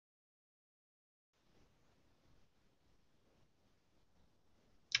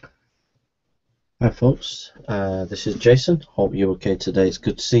Hi folks, this is Jason. Hope you're okay today. It's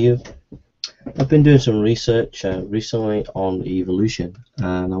good to see you. I've been doing some research recently on evolution,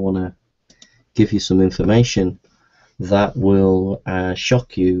 and I want to give you some information that will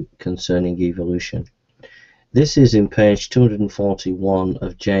shock you concerning evolution. This is in page 241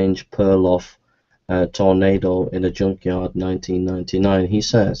 of James Perloff, Tornado in a Junkyard, 1999. He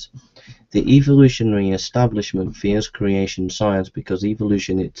says, the evolutionary establishment fears creation science because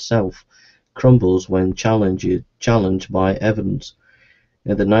evolution itself crumbles when challenged by evidence.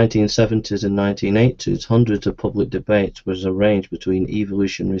 In the 1970s and 1980s, hundreds of public debates were arranged between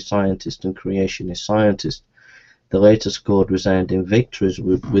evolutionary scientists and creationist scientists. The latter scored resounding victories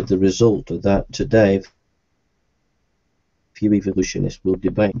with the result that today few evolutionists will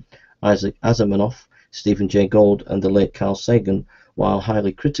debate. Isaac Asimov, Stephen Jay Gould, and the late Carl Sagan, while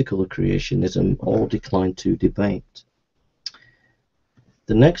highly critical of creationism, all declined to debate.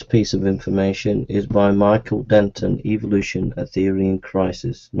 The next piece of information is by Michael Denton, Evolution, A Theory in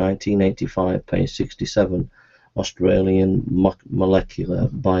Crisis, 1985, page 67, Australian molecular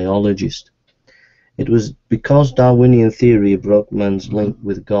biologist. It was because Darwinian theory broke man's link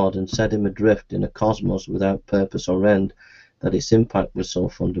with God and set him adrift in a cosmos without purpose or end that its impact was so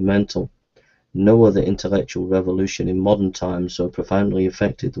fundamental. No other intellectual revolution in modern times so profoundly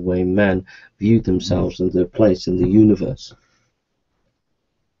affected the way men viewed themselves and their place in the universe.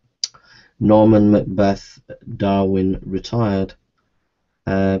 Norman Macbeth, Darwin, Retired,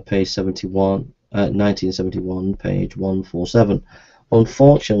 page 71, 1971, page 147.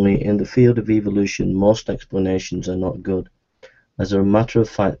 Unfortunately, in the field of evolution, most explanations are not good. As a matter of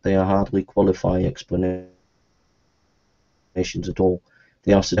fact, they are hardly qualified explanations at all.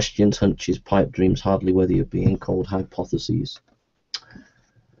 They are suggestions, hunches, pipe dreams, hardly worthy of being called hypotheses.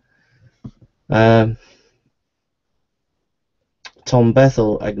 Tom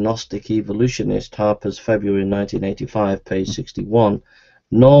Bethel, Agnostic Evolutionist, Harper's, February 1985, page 61.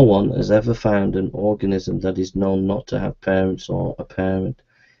 No one has ever found an organism that is known not to have parents or a parent.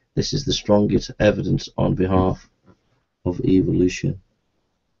 This is the strongest evidence on behalf of evolution.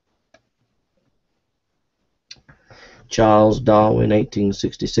 Charles Darwin,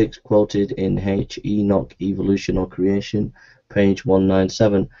 1866, quoted in H. Enoch, Evolution or Creation, page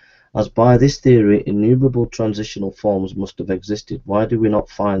 197. As by this theory innumerable transitional forms must have existed, why do we not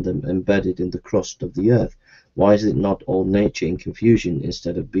find them embedded in the crust of the earth? Why is it not all nature in confusion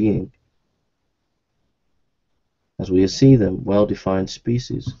instead of being? As we see them, well-defined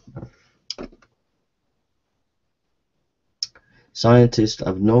species. Scientists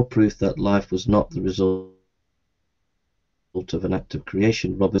have no proof that life was not the result of an act of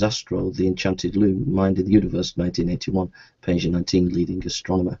creation. Robert Astro, The Enchanted Loom, Mind in the Universe, 1981, page 19, leading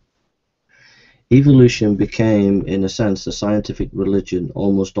astronomer. Evolution became, in a sense, a scientific religion.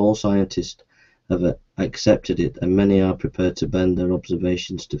 Almost all scientists have accepted it, and many are prepared to bend their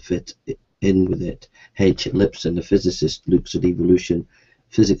observations to fit in with it. H. Lipson, a physicist, looks at evolution,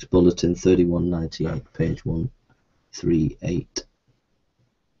 Physics Bulletin, 3198, page 138.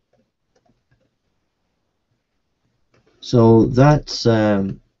 So that's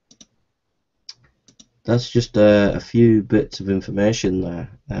just a few bits of information there,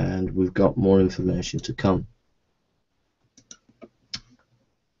 and we've got more information to come.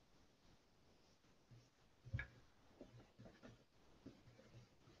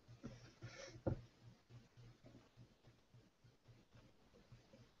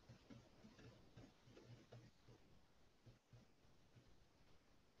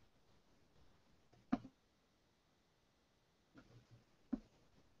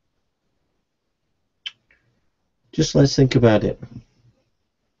 Just let's think about it.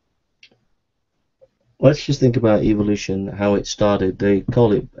 Let's just think about evolution, how it started. They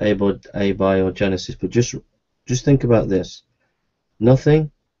call it abiogenesis, but just think about this.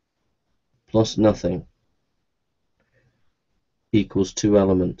 Nothing plus nothing equals two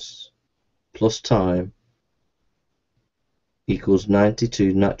elements, plus time equals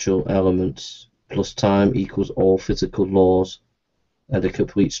 92 natural elements, plus time equals all physical laws, and a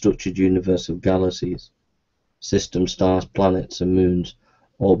complete structured universe of galaxies, systems, stars, planets, and moons,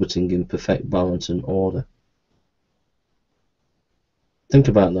 orbiting in perfect balance and order. Think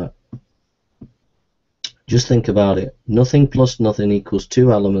about that. Just think about it. Nothing plus nothing equals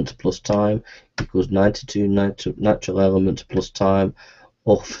two elements plus time equals 92 natural elements plus time,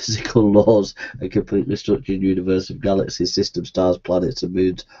 all physical laws, a completely structured universe of galaxies, systems, stars, planets, and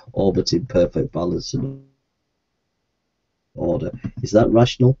moons, orbiting perfect balance and order. Is that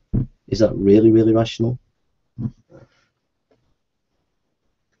rational? Is that really, really rational?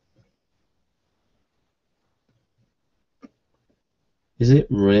 Is it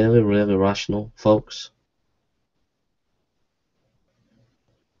really, really rational, folks?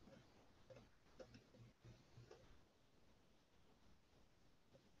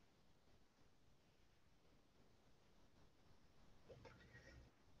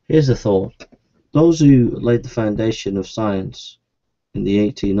 Here's a thought. Those who laid the foundation of science in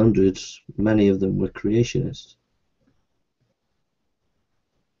the 1800s, many of them were creationists.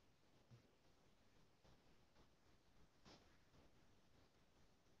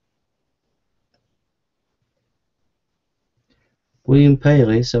 William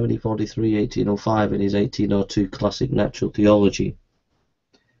Paley, 1743–1805, in his 1802 classic Natural Theology,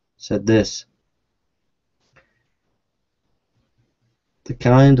 said this: the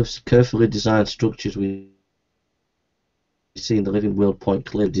kind of carefully designed structures we see in the living world point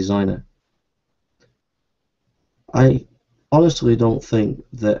clear designer. I honestly don't think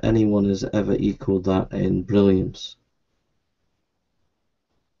that anyone has ever equaled that in brilliance.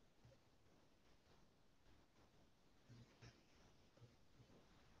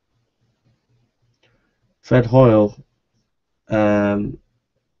 Fred Hoyle, an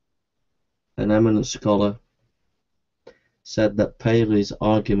eminent scholar, said that Paley's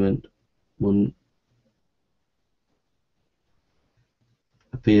argument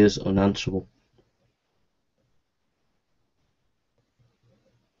appears unanswerable.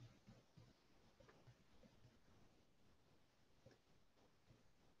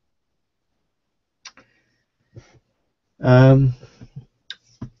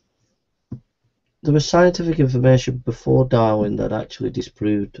 There was scientific information before Darwin that actually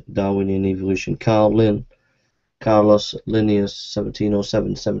disproved Darwinian evolution. Carlos Linnaeus,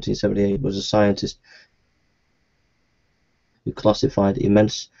 1707–1778, was a scientist who classified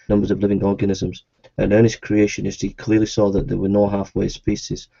immense numbers of living organisms. An earnest creationist, he clearly saw that there were no halfway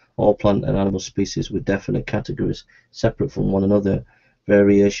species. All plant and animal species were definite categories, separate from one another.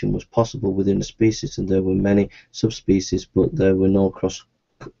 Variation was possible within a species, and there were many subspecies, but there were no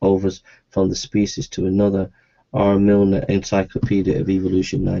crossovers from the species to another. R. Milner, Encyclopedia of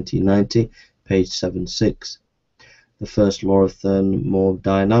Evolution, 1990, page 76. The first law of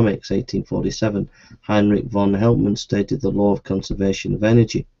thermodynamics, 1847. Heinrich von Helmont stated the law of conservation of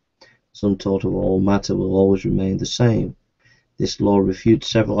energy. Sum total of all matter will always remain the same. This law refutes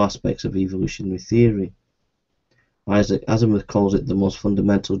several aspects of evolutionary theory. Isaac Asimov calls it the most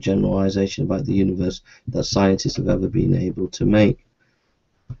fundamental generalization about the universe that scientists have ever been able to make.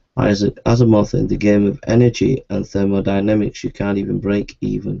 Isaac Asimov, in The Game of Energy and Thermodynamics, You Can't Even Break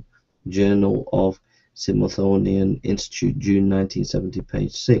Even. Journal of Smithsonian Institute, June 1970,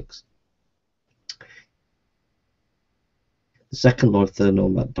 page 6. The second law of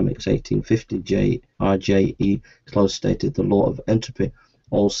thermodynamics, 1850, R.J.E. Close stated the law of entropy.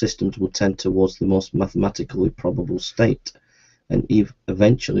 All systems will tend towards the most mathematically probable state, and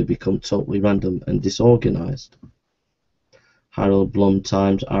eventually become totally random and disorganized. Harold Bloom,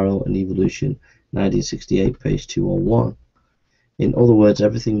 Times, Arrow and Evolution, 1968, page 201. In other words,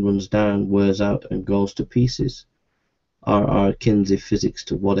 everything runs down, wears out, and goes to pieces. R. Kinsey, Physics,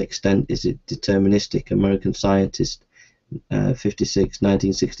 To What Extent Is It Deterministic? American Scientist, 56,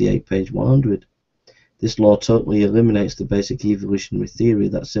 1968, page 100. This law totally eliminates the basic evolutionary theory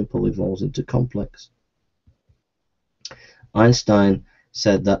that simple evolves into complex. Einstein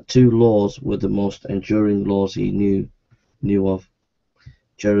said that two laws were the most enduring laws he knew of.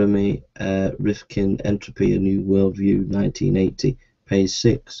 Jeremy Rifkin, Entropy, A New Worldview, 1980, page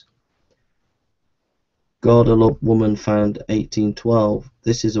 6. God, a Love Woman, found, 1812.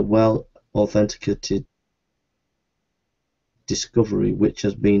 This is a well-authenticated discovery which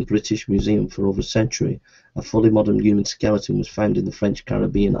has been in the British Museum for over a century. A fully modern human skeleton was found in the French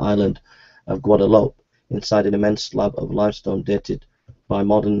Caribbean island of Guadeloupe inside an immense slab of limestone dated by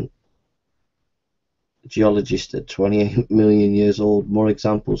modern geologists at 28 million years old. More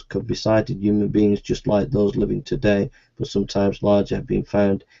examples could be cited. Human beings just like those living today, but sometimes larger, have been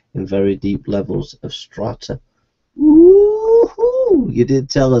found in very deep levels of strata. Woo-hoo! You did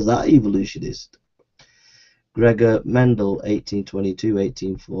tell us that, evolutionist. Gregor Mendel,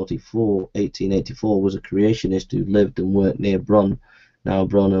 1822–1844, 1884, was a creationist who lived and worked near Brno, now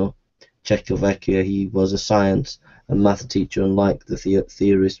Brno, Czechoslovakia. He was a science and math teacher. Unlike the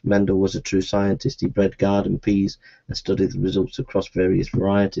theorist, Mendel was a true scientist. He bred garden peas and studied the results across various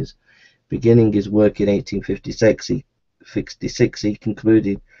varieties. Beginning his work in 1856, he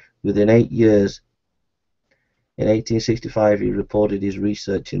concluded within 8 years. In 1865, he reported his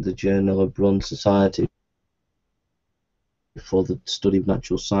research in the Journal of Brno Society for the Study of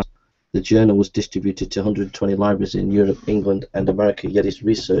Natural Science. The journal was distributed to 120 libraries in Europe, England, and America, yet his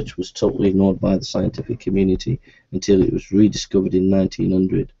research was totally ignored by the scientific community until it was rediscovered in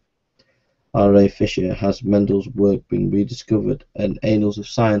 1900. R. A. Fisher has Mendel's work being rediscovered, and Annals of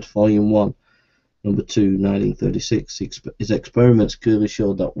Science, Volume 1, Number 2, 1936. His experiments clearly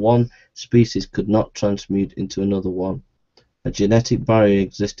showed that one species could not transmute into another one. A genetic barrier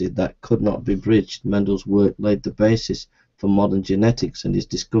existed that could not be bridged. Mendel's work laid the basis for modern genetics, and his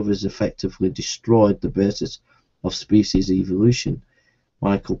discoveries effectively destroyed the basis of species evolution.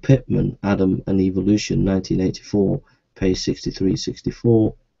 Michael Pittman, Adam and Evolution, 1984, page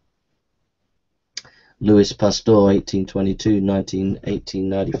 63-64. Louis Pasteur,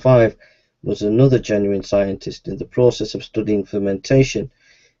 1822-1895, was another genuine scientist. In the process of studying fermentation,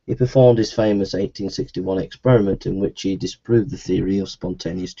 he performed his famous 1861 experiment in which he disproved the theory of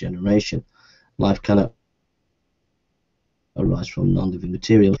spontaneous generation. Life cannot arise from non-living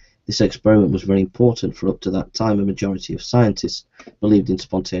material. This experiment was very important, for up to that time a majority of scientists believed in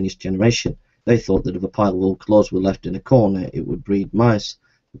spontaneous generation. They thought that if a pile of old clothes were left in a corner, it would breed mice.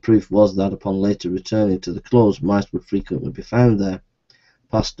 The proof was that upon later returning to the clothes, mice would frequently be found there.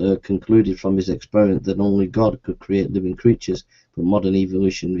 Pasteur concluded from his experiment that only God could create living creatures, but modern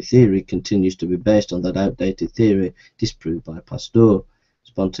evolutionary theory continues to be based on that outdated theory disproved by Pasteur.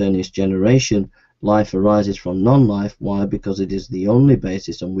 Spontaneous generation, life arises from non-life. Why? Because it is the only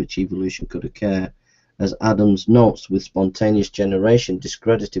basis on which evolution could occur. As Adams notes, with spontaneous generation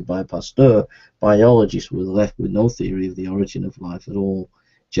discredited by Pasteur, biologists were left with no theory of the origin of life at all.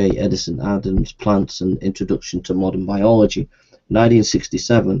 J. Edison Adams, Plants and Introduction to Modern Biology,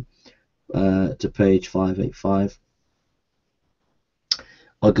 1967, to page 585.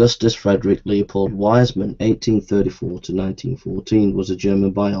 Augustus Frederick Leopold Weizmann, 1834 to 1914, was a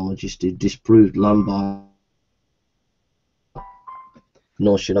German biologist who disproved Lambert's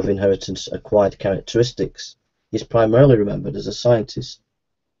notion of inheritance acquired characteristics. He is primarily remembered as a scientist.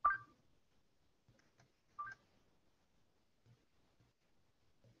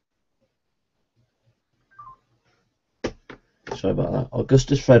 Sorry about that.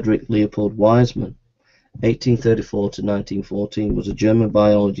 Augustus Frederick Leopold Weizmann, 1834 to 1914, was a German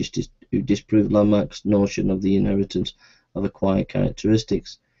biologist who disproved Lamarck's notion of the inheritance of acquired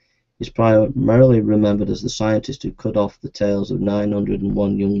characteristics. He is primarily remembered as the scientist who cut off the tails of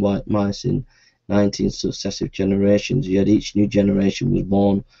 901 young white mice in 19 successive generations, yet each new generation was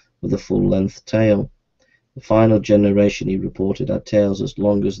born with a full-length tail. The final generation, he reported, had tails as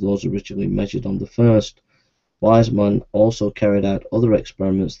long as those originally measured on the first. Weizmann also carried out other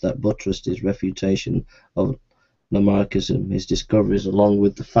experiments that buttressed his refutation of Lamarckism. His discoveries, along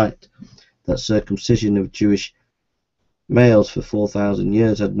with the fact that circumcision of Jewish males for 4,000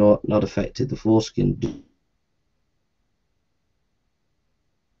 years had not affected the foreskin,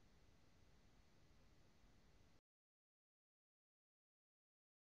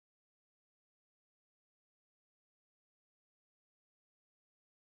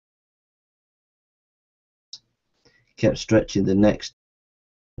 kept stretching the necks,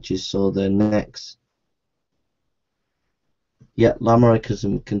 so their necks. Yet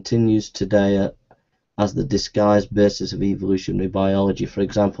Lamarckism continues today as the disguised basis of evolutionary biology. For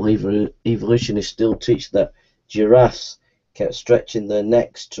example, evolutionists still teach that giraffes kept stretching their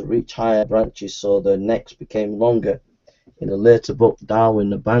necks to reach higher branches, so their necks became longer. In a later book,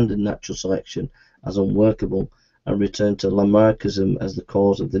 Darwin abandoned natural selection as unworkable and returned to Lamarckism as the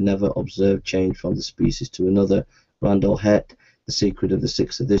cause of the never observed change from the species to another. Randall Hett, The Secret of the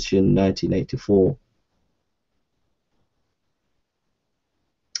Sixth Edition, 1984.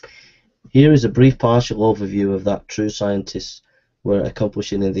 Here is a brief partial overview of that true scientists were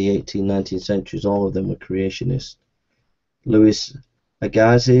accomplishing in the 18th-19th centuries. All of them were creationists. Louis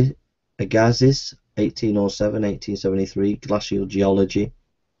Agassiz, 1807-1873, Glacial Geology.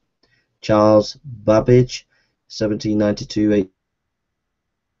 Charles Babbage, 1792.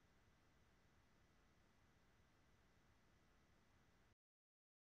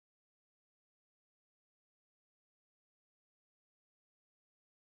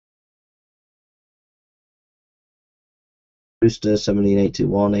 Brewster,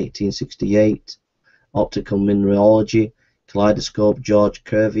 1781-1868, Optical Mineralogy. Kaleidoscope, George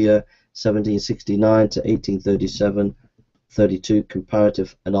Cuvier, 1769-1837, 32,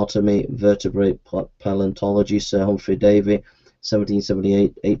 Comparative Anatomy, Vertebrate Paleontology. Sir Humphrey Davy,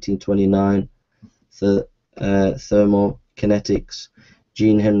 1778-1829, Thermokinetics.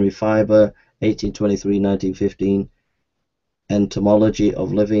 Jean Henry Faber, 1823-1915, Entomology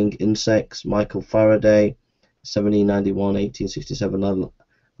of Living Insects. Michael Faraday, 1791-1867,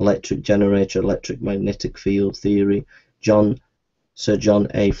 Electric Generator, Electric Magnetic Field Theory. John Sir John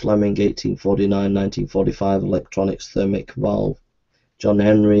A. Fleming, 1849-1945, electronics thermic valve. John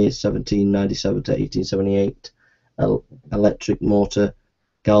Henry, 1797 to 1878, electric motor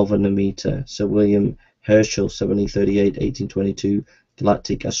galvanometer. Sir William Herschel, 1738-1822,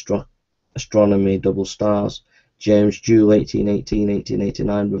 galactic astronomy, double stars. James Joule,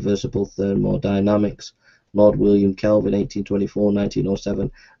 1818-1889, reversible thermodynamics. Lord William Kelvin,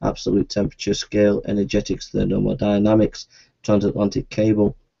 1824-1907, absolute temperature scale, energetics, thermodynamics, transatlantic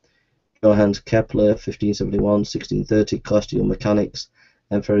cable. Johannes Kepler, 1571-1630, celestial mechanics,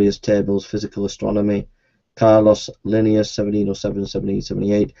 Amphire's tables, physical astronomy. Carlos Linnaeus,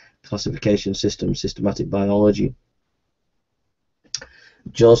 1707-1778, classification system, systematic biology.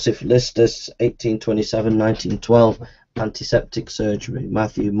 Joseph Listus, 1827-1912, antiseptic surgery.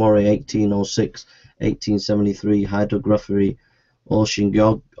 Matthew Murray, 1806-1873, hydrography,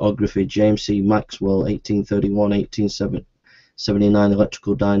 oceanography. James C. Maxwell, 1831-1879,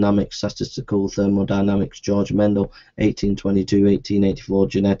 electrical dynamics, statistical thermodynamics. George Mendel, 1822-1884,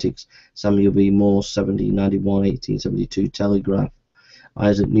 genetics. Samuel B. Morse, 1791-1872, telegraph.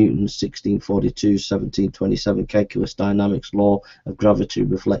 Isaac Newton, 1642-1727, calculus, dynamics, law of gravity,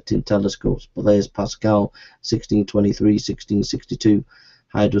 reflecting telescopes. Blaise Pascal, 1623-1662,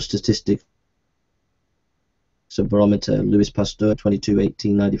 hydrostatistics, barometer. Louis Pasteur,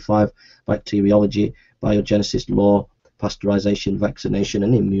 22-1895, bacteriology, biogenesis, law, pasteurization, vaccination,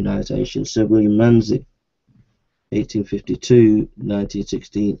 and immunization. Sir William Ramsay,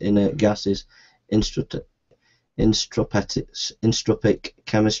 1852-1916, inert gases, entropic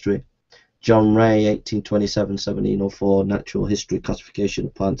chemistry. John Ray, 1827-1704, natural history, classification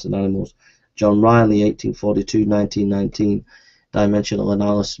of plants and animals. John Riley, 1842-1919, dimensional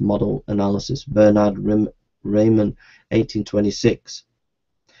analysis, model analysis. Bernard Riemann, 1866,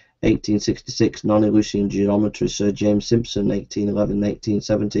 non-Euclidean geometry. Sir James Simpson,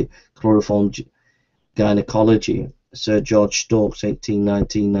 1811-1870, chloroform gynecology. Sir George Stokes,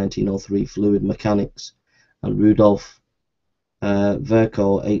 1819-1903, fluid mechanics. And Rudolf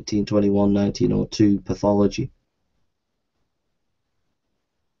Virchow, 1821-1902, pathology.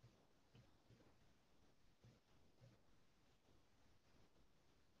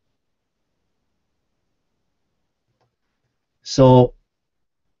 So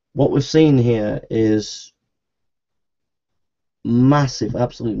what we've seen here is massive,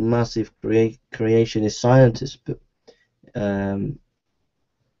 absolute massive creationist scientists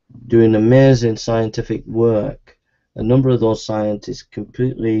doing amazing scientific work. A number of those scientists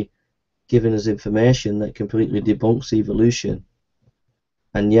completely giving us information that completely debunks evolution,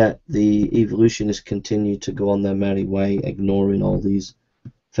 and yet the evolutionists continue to go on their merry way, ignoring all these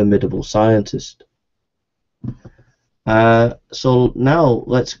formidable scientists. So now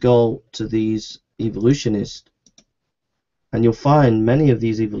let's go to these evolutionists, and you'll find many of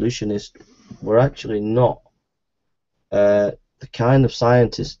these evolutionists were actually not the kind of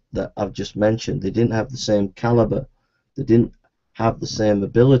scientists that I've just mentioned. They didn't have the same caliber, they didn't have the same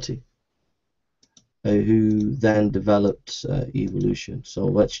ability, who then developed evolution. So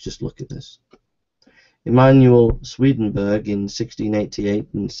let's just look at this. Emanuel Swedenborg in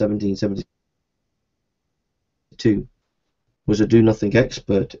 1688 and 1772 was a do-nothing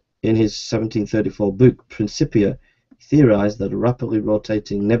expert. In his 1734 book Principia, he theorized that a rapidly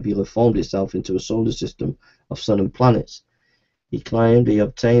rotating nebula formed itself into a solar system of sun and planets. He claimed he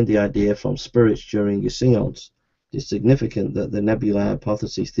obtained the idea from spirits during his seance. It is significant that the nebula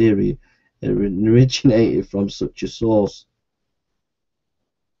hypothesis theory originated from such a source.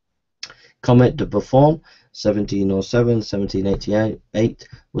 Comet de Buffon, 1707-1788,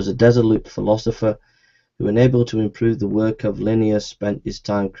 was a dissolute philosopher who, unable to improve the work of Linnaeus, spent his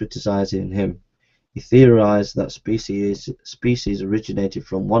time criticizing him. He theorized that species originated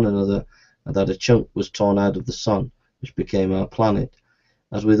from one another and that a chunk was torn out of the sun, which became our planet.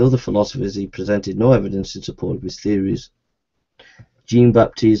 As with other philosophers, he presented no evidence in support of his theories.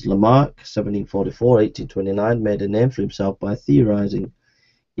 Jean-Baptiste Lamarck, 1744-1829, made a name for himself by theorizing.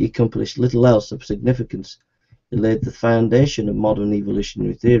 He accomplished little else of significance. He laid the foundation of modern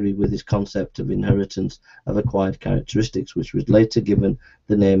evolutionary theory with his concept of inheritance of acquired characteristics, which was later given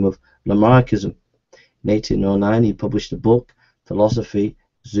the name of Lamarckism. In 1809, he published a book, Philosophie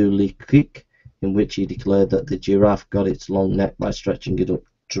Zoologique, in which he declared that the giraffe got its long neck by stretching it up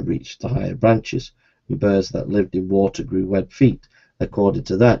to reach the higher branches, and birds that lived in water grew web feet. According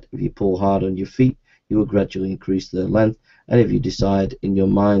to that, if you pull hard on your feet, you will gradually increase their length, and if you decide in your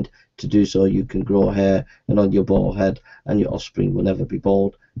mind to do so, you can grow hair and on your bald head, and your offspring will never be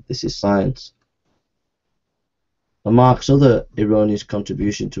bald. This is science. Lamarck's other erroneous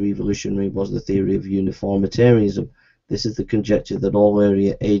contribution to evolutionary was the theory of uniformitarianism. This is the conjecture that all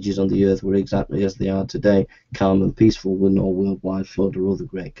earlier ages on the earth were exactly as they are today, calm and peaceful, with no worldwide flood or other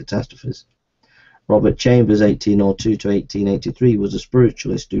great catastrophes. Robert Chambers, 1802 to 1883, was a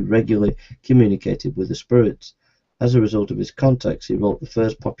spiritualist who regularly communicated with the spirits. As a result of his contacts, he wrote the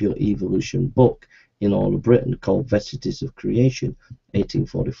first popular evolution book in all of Britain, called Vestiges of Creation,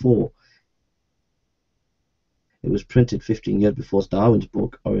 1844. It was printed 15 years before Darwin's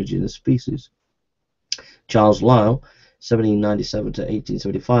book, Origin of Species. Charles Lyell, 1797 to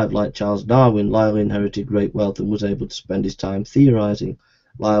 1875. Like Charles Darwin, Lyell inherited great wealth and was able to spend his time theorizing.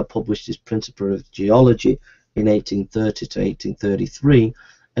 Lyell published his Principia of Geology in 1830 to 1833,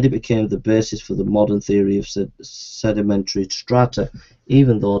 and it became the basis for the modern theory of sedimentary strata,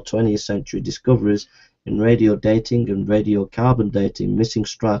 even though 20th century discoveries in radio dating and radiocarbon dating missing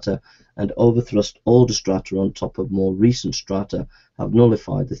strata and overthrust older strata on top of more recent strata have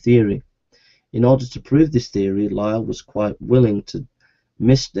nullified the theory. In order to prove this theory, Lyell was quite willing to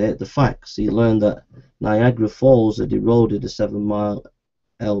misstate the facts. He learned that Niagara Falls had eroded a 7-mile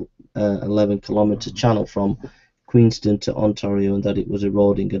 11-kilometer channel from Queenston to Ontario, and that it was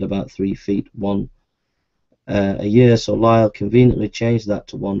eroding at about 3 feet a year. So Lyell conveniently changed that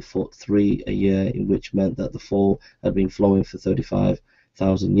to 1 foot 3 a year, in which meant that the fall had been flowing for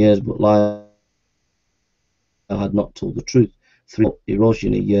 35,000 years. But Lyell had not told the truth. 3 foot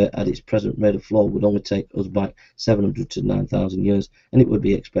erosion a year at its present rate of flow would only take us back 700 to 9,000 years, and it would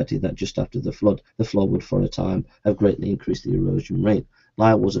be expected that just after the flood, the flow would for a time have greatly increased the erosion rate.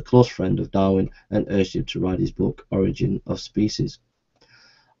 Lyell was a close friend of Darwin and urged him to write his book, Origin of Species.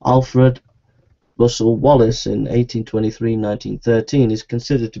 Alfred Russel Wallace, in 1823-1913, is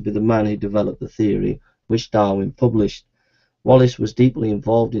considered to be the man who developed the theory which Darwin published. Wallace was deeply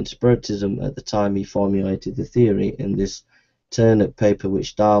involved in Spiritism at the time he formulated the theory. In this Turnip paper,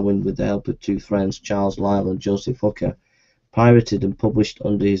 which Darwin, with the help of 2 friends, Charles Lyell and Joseph Hooker, pirated and published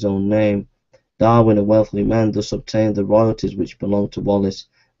under his own name, Darwin, a wealthy man, thus obtained the royalties which belonged to Wallace,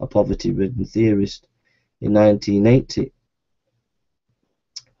 a poverty-ridden theorist. In 1980,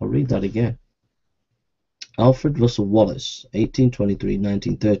 I'll read that again. Alfred Russel Wallace,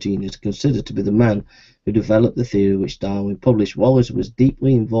 1823-1913, is considered to be the man who developed the theory which Darwin published. Wallace was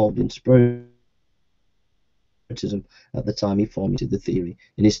deeply involved in Spiritism at the time he formulated the theory.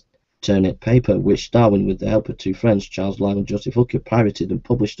 In his Turnip paper, which Darwin, with the help of 2 friends, Charles Lyell and Joseph Hooker, pirated and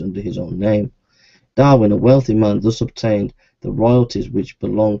published under his own name, Darwin, a wealthy man, thus obtained the royalties which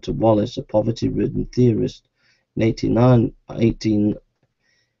belonged to Wallace, a poverty-ridden theorist. In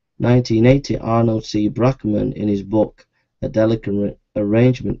 1980, Arnold C. Brackman, in his book A Delicate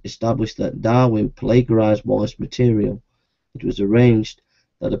Arrangement, established that Darwin plagiarized Wallace material. It was arranged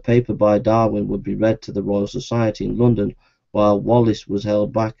that a paper by Darwin would be read to the Royal Society in London, while Wallace was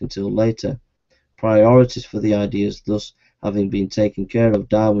held back until later. Priorities for the ideas thus having been taken care of,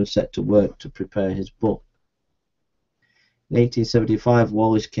 Darwin set to work to prepare his book. In 1875,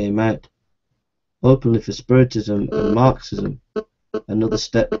 Wallace came out openly for Spiritism and Marxism, another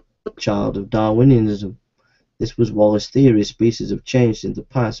stepchild of Darwinianism. This was Wallace's theory: species have changed in the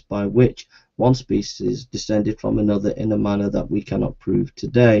past, by which one species descended from another in a manner that we cannot prove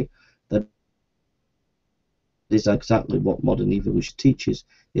today. That is exactly what modern evolution teaches,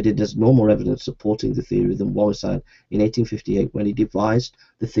 yet it has no more evidence supporting the theory than Wallace had in 1858 when he devised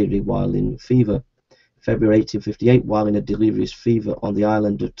the theory while in fever. February 1858, while in a delirious fever on the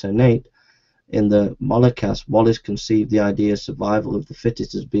island of Ternate in the Moluccas, Wallace conceived the idea of survival of the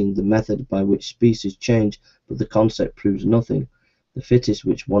fittest as being the method by which species change, but the concept proves nothing. The fittest,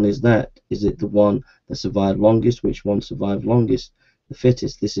 which one is that? Is it the one that survived longest? Which one survived longest? The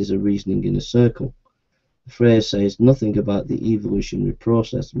fittest. This is a reasoning in a circle. The phrase says nothing about the evolutionary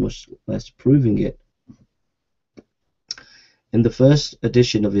process, much less proving it. In the first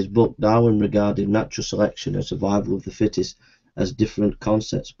edition of his book, Darwin regarded natural selection and survival of the fittest as different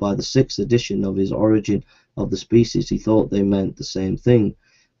concepts. By the 6th edition of his Origin of the Species, he thought they meant the same thing,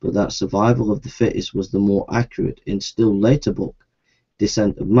 but that survival of the fittest was the more accurate. In still later book,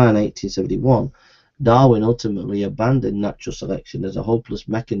 Descent of Man, 1871, Darwin ultimately abandoned natural selection as a hopeless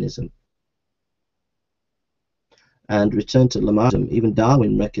mechanism and returned to Lamarckism. Even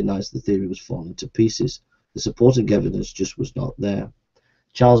Darwin recognized the theory was falling to pieces. The supporting evidence just was not there.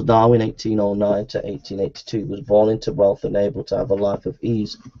 Charles Darwin, 1809 to 1882, was born into wealth and able to have a life of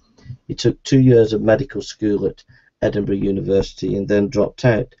ease. He took 2 years of medical school at Edinburgh University and then dropped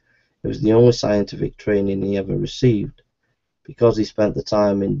out. It was the only scientific training he ever received. Because he spent the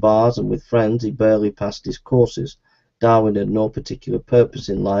time in bars and with friends, he barely passed his courses. Darwin had no particular purpose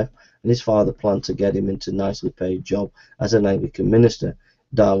in life, and his father planned to get him into a nicely paid job as an Anglican minister.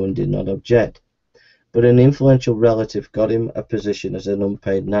 Darwin did not object. but an influential relative got him a position as an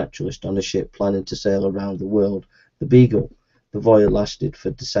unpaid naturalist on a ship planning to sail around the world, the Beagle. The voyage lasted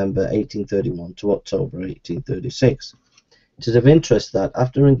from December 1831 to October 1836. It is of interest that,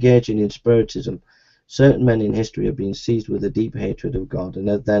 after engaging in Spiritism, certain men in history have been seized with a deep hatred of God and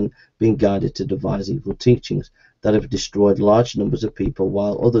have then been guided to devise evil teachings that have destroyed large numbers of people,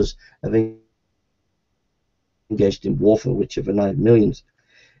 while others have engaged in warfare which have annihilated millions.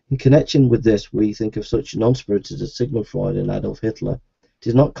 In connection with this, we think of such non-spiritists as Sigmund Freud and Adolf Hitler. It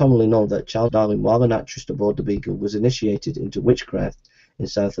is not commonly known that Charles Darwin, while a naturalist aboard the Beagle, was initiated into witchcraft in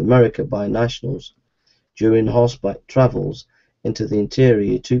South America by nationals. During horseback travels into the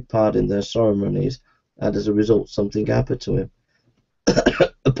interior, he took part in their ceremonies, and as a result, something happened to him.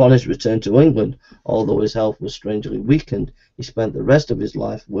 Upon his return to England, although his health was strangely weakened, he spent the rest of his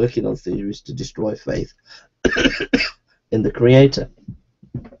life working on theories to destroy faith in the Creator.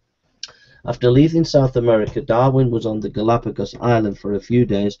 After leaving South America, Darwin was on the Galapagos Island for a few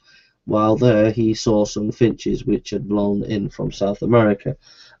days. While there, he saw some finches which had blown in from South America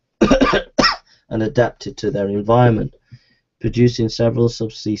and adapted to their environment, producing several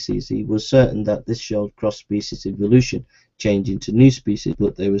subspecies. He was certain that this showed cross-species evolution, changing to new species,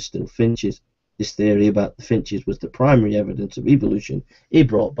 but they were still finches. This theory about the finches was the primary evidence of evolution he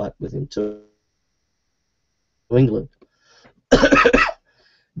brought back with him to England.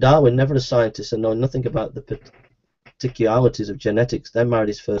 Darwin, never a scientist and knowing nothing about the particularities of genetics, then married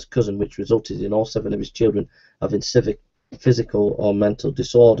his first cousin, which resulted in all 7 of his children having physical or mental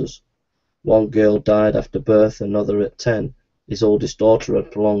disorders. One girl died after birth, another at 10. His oldest daughter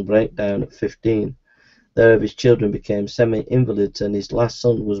had prolonged breakdown at 15. There of his children became semi-invalids, and his last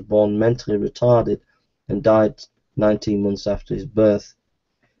son was born mentally retarded and died 19 months after his birth.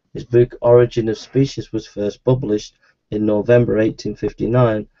 His book Origin of Species was first published in November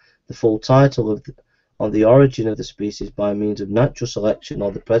 1859. The full title of On the Origin of the Species by Means of Natural Selection,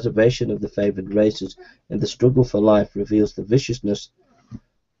 or the Preservation of the Favored Races in the Struggle for Life, reveals the viciousness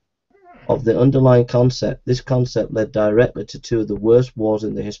of the underlying concept. This concept led directly to 2 of the worst wars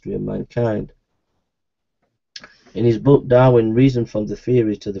in the history of mankind. In his book, Darwin reasoned from the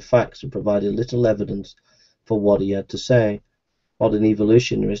theory to the facts and provided little evidence for what he had to say. Modern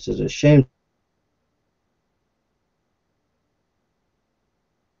evolutionists are ashamed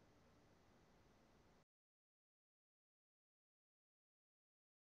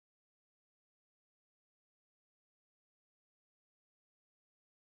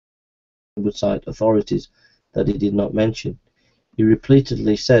would cite authorities that he did not mention. He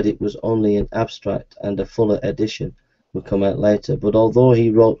repeatedly said it was only an abstract and a fuller edition would come out later, but although he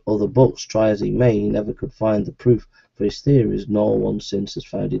wrote other books, try as he may, he never could find the proof for his theories, nor one since has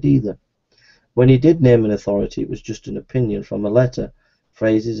found it either. When he did name an authority, it was just an opinion from a letter.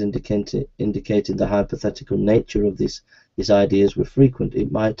 Phrases indicating the hypothetical nature of these ideas were frequent.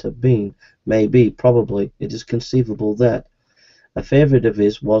 It might have been, maybe, probably, it is conceivable that. A favourite of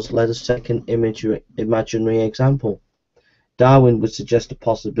his was, let us take an imaginary example. Darwin would suggest a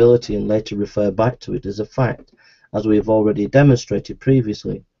possibility and later refer back to it as a fact, as we have already demonstrated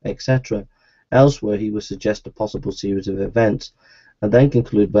previously, etc. Elsewhere, he would suggest a possible series of events, and then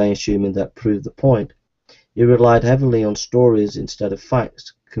conclude by assuming that proved the point. He relied heavily on stories instead of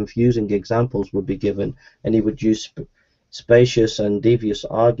facts. Confusing examples would be given, and he would use spacious and devious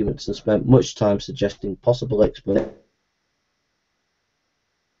arguments and spent much time suggesting possible explanations.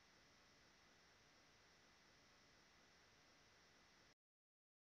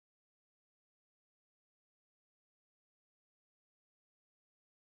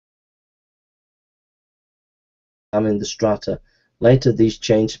 In the strata. Later, these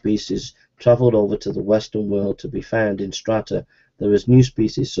changed species traveled over to the Western world to be found in strata. There is new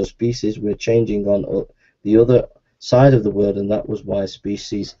species, so species were changing on the other side of the world, and that was why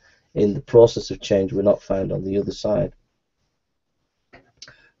species in the process of change were not found on the other side.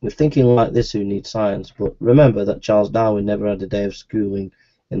 With thinking like this, who needs science? But remember that Charles Darwin never had a day of schooling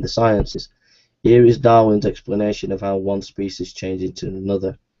in the sciences. Here is Darwin's explanation of how one species changed into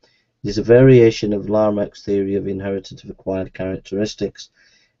another. It is a variation of Lamarck's theory of inheritance of acquired characteristics.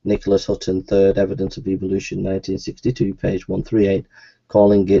 Nicholas Hutton, Third Evidence of Evolution, 1962, page 138,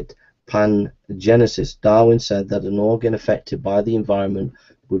 calling it pangenesis. Darwin said that an organ affected by the environment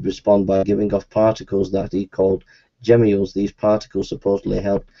would respond by giving off particles that he called gemmules. These particles supposedly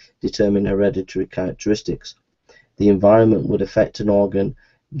helped determine hereditary characteristics. The environment would affect an organ,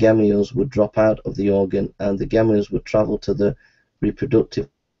 gemmules would drop out of the organ, and the gemmules would travel to the reproductive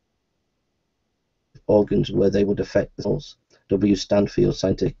organs where they would affect the cells. W. Stanfield,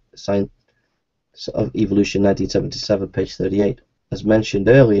 Science of Evolution, 1977, page 38. As mentioned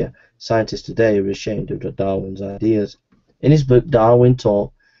earlier, scientists today are ashamed of Darwin's ideas. In his book, Darwin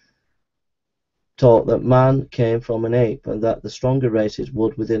taught that man came from an ape and that the stronger races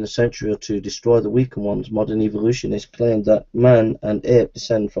would, within a century or two, destroy the weaker ones. Modern evolutionists claim that man and ape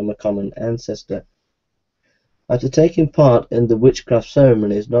descend from a common ancestor. After taking part in the witchcraft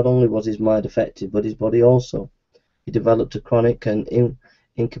ceremonies, not only was his mind affected, but his body also. He developed a chronic and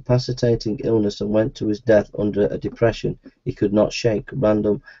incapacitating illness and went to his death under a depression he could not shake.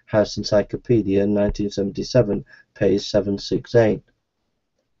 Random House Encyclopedia, 1977, page 768.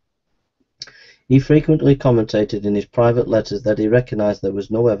 He frequently commented in his private letters that he recognized there was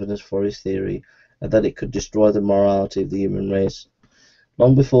no evidence for his theory and that it could destroy the morality of the human race.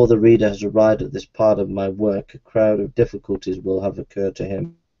 Long before the reader has arrived at this part of my work, a crowd of difficulties will have occurred to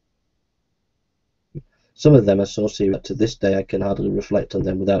him. Some of them are so serious that to this day I can hardly reflect on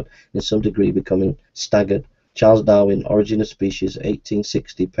them without in some degree becoming staggered. Charles Darwin, Origin of Species,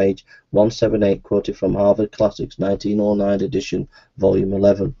 1860, page 178, quoted from Harvard Classics, 1909 edition, volume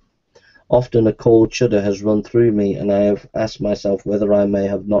 11. Often a cold shudder has run through me, and I have asked myself whether I may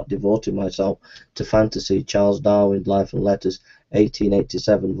have not devoted myself to fantasy. Charles Darwin, Life and Letters,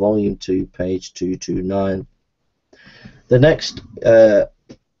 1887, volume 2, page 229. The next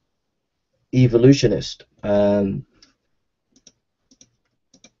evolutionist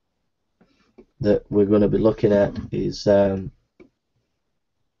that we're going to be looking at is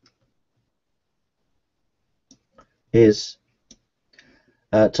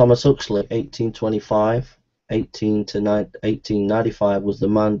Thomas Huxley. 1825 1895 was the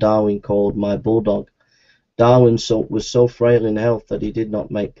man Darwin called my bulldog. Darwin was so frail in health that he did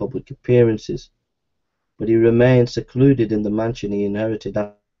not make public appearances, but he remained secluded in the mansion he inherited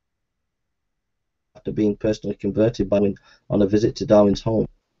after being personally converted by Darwin on a visit to Darwin's home.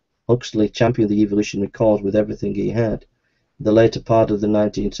 Huxley championed the evolutionary cause with everything he had. In the later part of the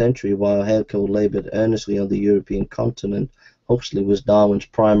 19th century, while Haeckel laboured earnestly on the European continent, Huxley was Darwin's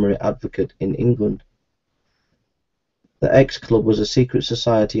primary advocate in England. The X Club was a secret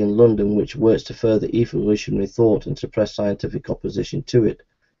society in London which worked to further evolutionary thought and suppress scientific opposition to it.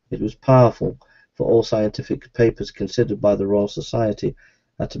 It was powerful, for all scientific papers considered by the Royal Society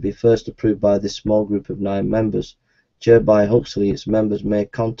had to be first approved by this small group of 9 members. Chaired by Huxley, its members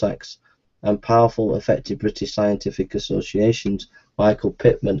made contacts and powerful, effective British scientific associations. Michael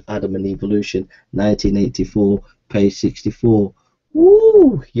Pittman, Adam and Evolution, 1984, page 64.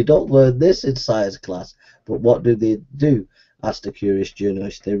 Woo! You don't learn this in science class. But what do they do? Asked a curious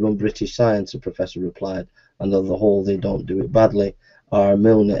journalist. They run British science, the professor replied, and on the whole they don't do it badly. R.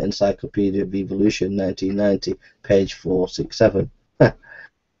 Milner, Encyclopedia of Evolution, 1990, page 467.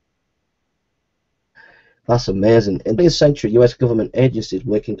 That's amazing. In the 20th century, US government agencies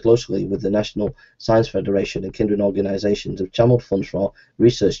working closely with the National Science Federation and kindred organizations have channeled funds for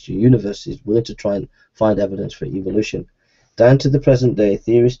research to universities willing to try and find evidence for evolution. Down to the present day,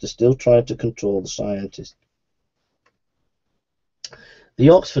 theorists are still trying to control the scientists. The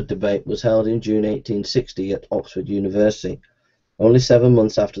Oxford debate was held in June 1860 at Oxford University. Only 7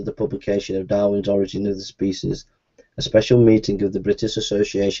 months after the publication of Darwin's Origin of the Species, a special meeting of the British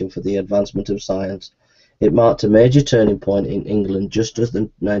Association for the Advancement of Science. It marked a major turning point in England, just as the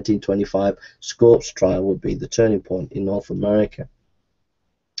 1925 Scopes trial would be the turning point in North America.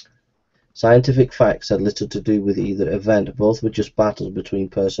 Scientific facts had little to do with either event, both were just battles between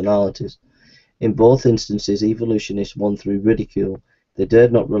personalities. In both instances, evolutionists won through ridicule. They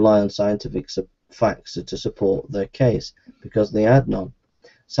dared not rely on scientific facts to support their case, because they had none.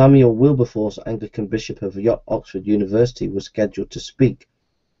 Samuel Wilberforce, Anglican Bishop of Oxford University, was scheduled to speak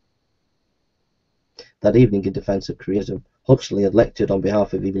that evening in defense of creationism. Huxley had lectured on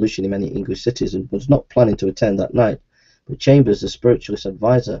behalf of evolution in many English cities and was not planning to attend that night, but Chambers, the spiritualist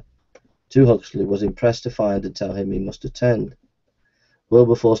advisor to Huxley, was impressed to find and tell him he must attend.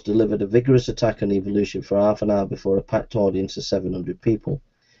 Wilberforce delivered a vigorous attack on evolution for half an hour before a packed audience of 700 people.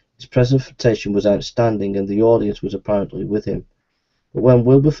 His presentation was outstanding and the audience was apparently with him. But when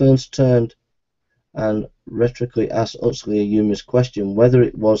Wilberforce turned and rhetorically asked Huxley a humorous question, whether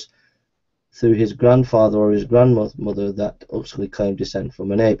it was through his grandfather or his grandmother that Huxley claimed descent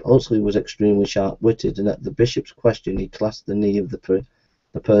from an ape, Huxley was extremely sharp-witted, and at the bishop's question he clasped the knee of the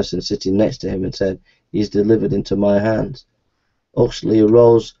person sitting next to him and said, "He is delivered into my hands." Huxley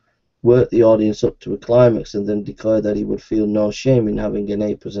arose, worked the audience up to a climax, and then declared that he would feel no shame in having an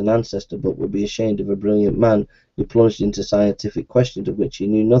ape as an ancestor, but would be ashamed of a brilliant man who plunged into scientific questions of which he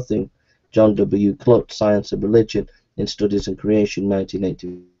knew nothing. John W. Clutt, Science and Religion in Studies in Creation,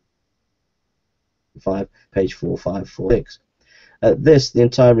 1985, page 4546. At this, the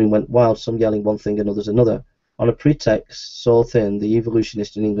entire room went wild, some yelling one thing and others another. On a pretext so thin, the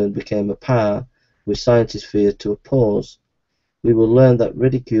evolutionist in England became a power which scientists feared to oppose. We will learn that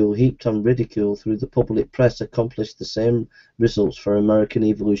ridicule heaped on ridicule through the public press accomplished the same results for American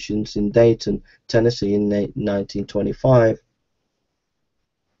evolutionists in Dayton, Tennessee in 1925.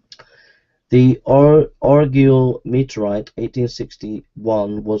 The Orgueil meteorite,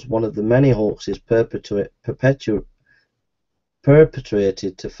 1861, was one of the many hoaxes perpetrated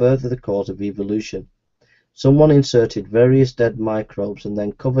to further the cause of evolution. Someone inserted various dead microbes and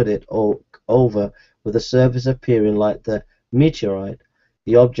then covered it over with a surface appearing like the meteorite.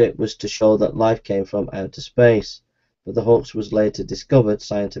 The object was to show that life came from outer space, but the hoax was later discovered.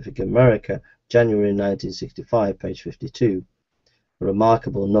 Scientific America, January 1965, page 52. A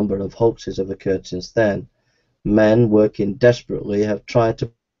remarkable number of hoaxes have occurred since then. Men working desperately have tried to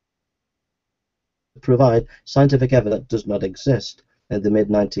provide scientific evidence that does not exist. In the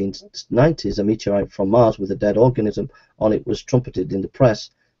mid-1990s, a meteorite from Mars with a dead organism on it was trumpeted in the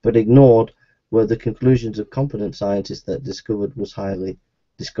press, but ignored were the conclusions of competent scientists that discovery was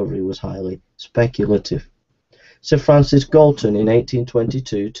highly speculative. Sir Francis Galton, in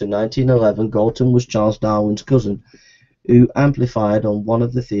 1822 to 1911, Galton was Charles Darwin's cousin, who amplified on one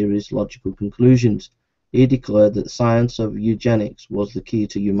of the theory's logical conclusions. He declared that the science of eugenics was the key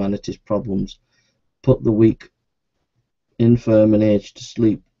to humanity's problems, put the weak, infirm and aged to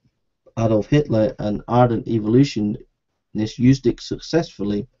sleep. Adolf Hitler, an ardent evolutionist, used it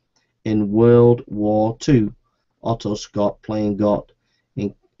successfully in World War II. Otto Scott, Plain Gott,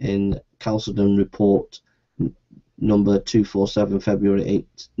 in Chalcedon Report number 247, February 8,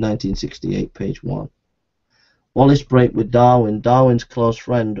 1968, page 1. Wallace break with Darwin. Darwin's close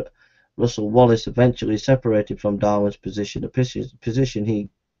friend Russell Wallace eventually separated from Darwin's position, a position he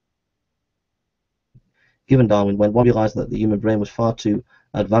given Darwin when one realized that the human brain was far too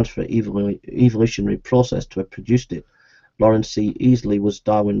advanced for evolutionary process to have produced it. Lawrence C. Easley, was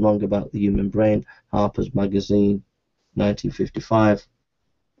Darwin wrong about the human brain? Harper's Magazine, 1955.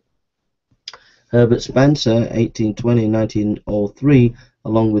 Herbert Spencer, 1820-1903,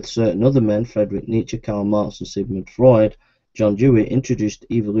 along with certain other men, Friedrich Nietzsche, Karl Marx and Sigmund Freud, John Dewey, introduced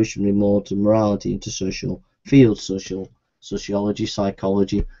evolutionary modes of morality into social fields, sociology,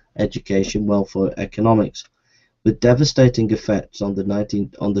 psychology, education, welfare, economics, with devastating effects on the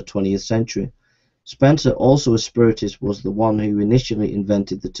 20th century. Spencer, also a spiritist, was the one who initially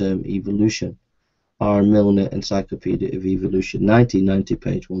invented the term evolution. R. Milner, Encyclopedia of Evolution, 1990,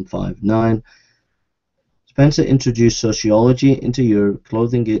 page 159. Spencer introduced sociology into Europe,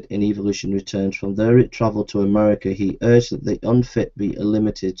 clothing it in evolutionary terms. From there it travelled to America. He urged that the unfit be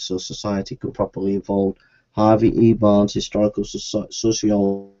limited so society could properly evolve. Harvey E. Barnes, Historical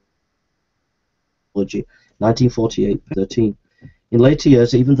Sociology, 1948-13. In later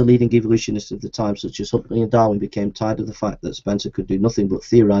years, even the leading evolutionists of the time, such as Huxley and Darwin, became tired of the fact that Spencer could do nothing but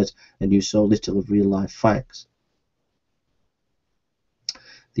theorize and knew so little of real-life facts.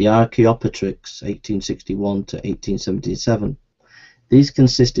 The Archaeopteryx, 1861 to 1877. These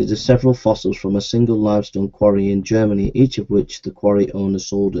consisted of several fossils from a single limestone quarry in Germany, each of which the quarry owner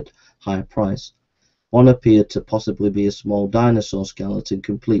sold at high price. One appeared to possibly be a small dinosaur skeleton,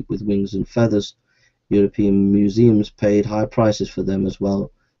 complete with wings and feathers. European museums paid high prices for them, as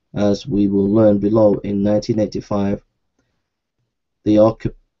well as we will learn below. In 1985, the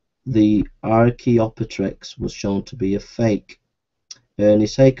Archaeopteryx was shown to be a fake.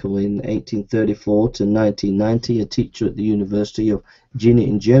 Ernest Haeckel, in 1834 to 1990, a teacher at the University of Jena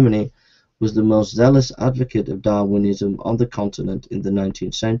in Germany, was the most zealous advocate of Darwinism on the continent in the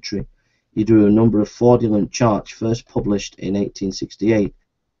 19th century. He drew a number of fraudulent charts, first published in 1868,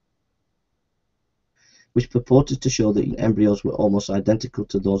 which purported to show that embryos were almost identical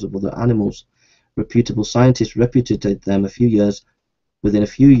to those of other animals. Reputable scientists repudiated them within a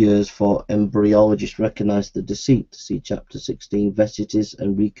few years, for embryologists recognized the deceit. See Chapter 16, Vestiges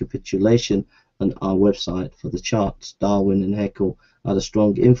and Recapitulation, on our website for the charts. Darwin and Haeckel had a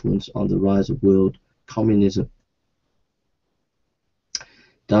strong influence on the rise of world communism.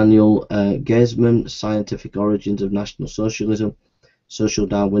 Daniel Geisman, Scientific Origins of National Socialism, Social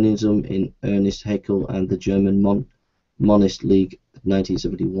Darwinism in Ernest Haeckel and the German Monist League,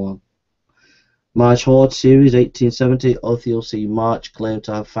 1971. March Horde Series, 1870. Othniel C. March claimed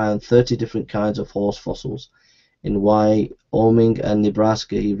to have found 30 different kinds of horse fossils in Wyoming and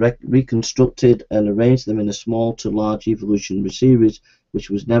Nebraska. He reconstructed and arranged them in a small to large evolutionary series, which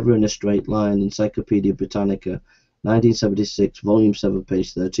was never in a straight line. Encyclopedia Britannica, 1976, volume 7,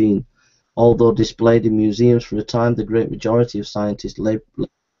 page 13. Although displayed in museums for a time, the great majority of scientists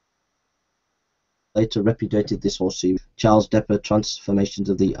later repudiated this whole series. Charles Depper, Transformations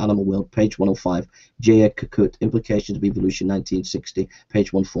of the Animal World, page 105. J. Edgar Kut, Implications of Evolution, 1960,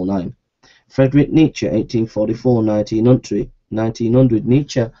 page 149. Friedrich Nietzsche, 1844-1900.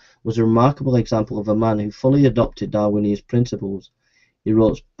 Nietzsche was a remarkable example of a man who fully adopted Darwinian principles. He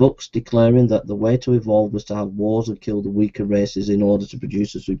wrote books declaring that the way to evolve was to have wars and kill the weaker races in order to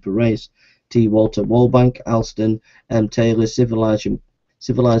produce a super race. T. Walter Wollbank, Alston, M. Taylor, Civilization,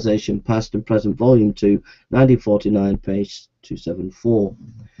 Past and Present, Volume 2, 1949, page 274.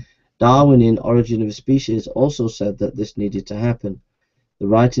 Darwin, in Origin of Species, also said that this needed to happen. The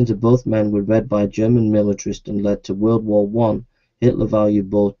writings of both men were read by German militarists and led to World War I. Hitler valued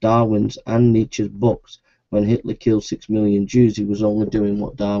both Darwin's and Nietzsche's books. When Hitler killed 6 million Jews, he was only doing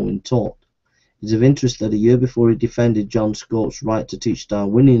what Darwin taught. It is of interest that a year before he defended John Scopes' right to teach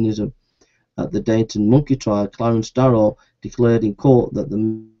Darwinianism at the Dayton monkey trial, Clarence Darrow declared in court that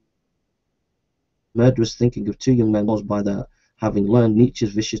the murderous thinking of two young men was by their having learned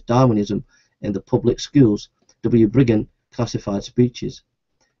Nietzsche's vicious Darwinism in the public schools. W. Brigham classified speeches.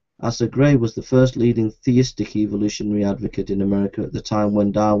 Asa Gray was the first leading theistic evolutionary advocate in America at the time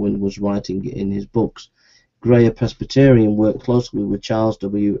when Darwin was writing in his books. Gray, a Presbyterian, worked closely with Charles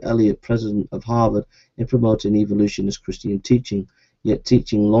W. Eliot, president of Harvard, in promoting evolution as Christian teaching, yet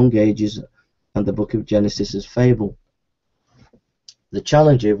teaching long ages and the book of Genesis as fable. The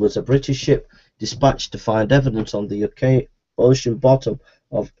Challenger was a British ship dispatched to find evidence on the ocean bottom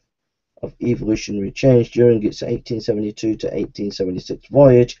of evolutionary change. During its 1872 to 1876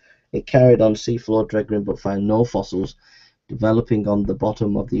 voyage, it carried on seafloor dredging but found no fossils developing on the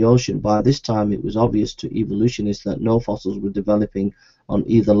bottom of the ocean. By this time it was obvious to evolutionists that no fossils were developing on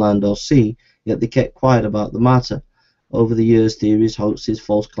either land or sea, yet they kept quiet about the matter. Over the years, theories, hoaxes,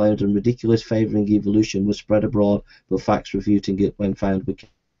 false claims, and ridiculous favouring evolution were spread abroad, but facts refuting it when found were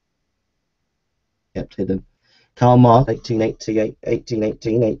kept hidden. Karl Marx,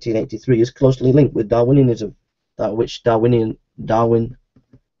 1818-1883, is closely linked with Darwinianism. That which Darwin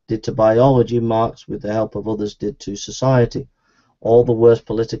did to biology, Marx, with the help of others, did to society. All the worst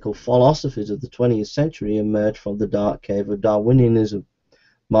political philosophies of the 20th century emerged from the dark cave of Darwinianism.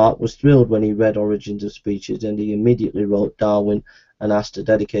 Marx was thrilled when he read Origins of Species, and he immediately wrote Darwin and asked to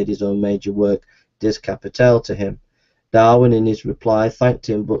dedicate his own major work, Dis Capital, to him. Darwin, in his reply, thanked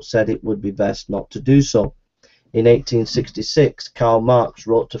him but said it would be best not to do so. In 1866, Karl Marx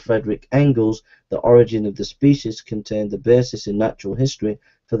wrote to Friedrich Engels that Origin of the Species contained the basis in natural history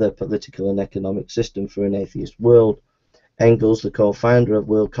for the political and economic system for an atheist world. Engels, the co-founder of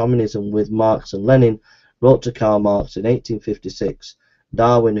world communism with Marx and Lenin, wrote to Karl Marx in 1856,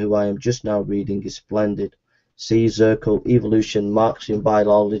 Darwin, who I am just now reading, is splendid. See Zirkel, Evolution, Marxian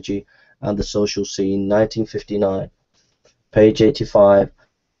Biology and the Social Scene, 1959. Page 85.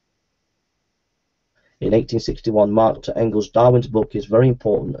 In 1861, Marx to Engels, Darwin's book is very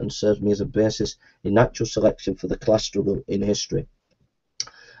important and serves me as a basis in natural selection for the class struggle in history.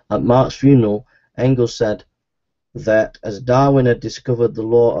 At Marx's funeral, Engels said that as Darwin had discovered the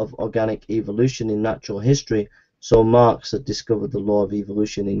law of organic evolution in natural history, so Marx had discovered the law of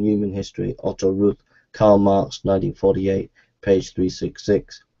evolution in human history. Otto Ruth, Karl Marx, 1948, page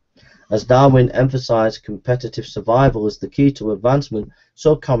 366. As Darwin emphasized competitive survival as the key to advancement,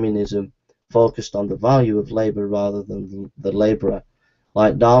 so communism focused on the value of labor rather than the laborer.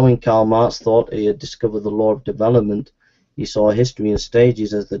 Like Darwin, Karl Marx thought he had discovered the law of development. He saw history in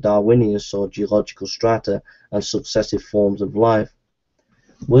stages as the Darwinians saw geological strata and successive forms of life.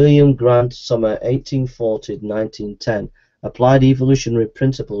 William Grant Sumner, 1840-1910, applied evolutionary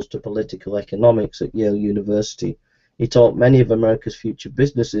principles to political economics at Yale University. He taught many of America's future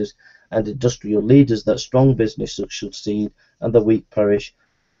businesses and industrial leaders that strong business succeed and the weak perish.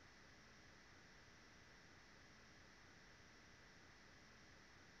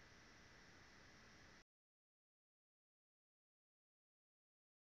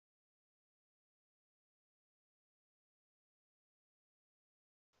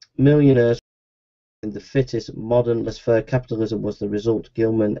 Millionaires in the fittest. Modern laissez-faire capitalism was the result.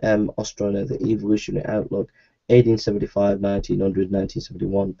 Gilman M. Ostrander, The Evolutionary Outlook, 1875, 1900,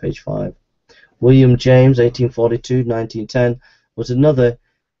 1971, page 5. William James, 1842-1910, was another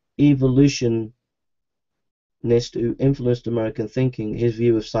evolutionist who influenced American thinking. His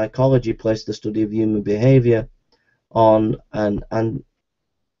view of psychology placed the study of human behavior on an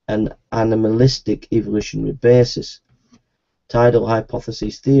animalistic evolutionary basis. Tidal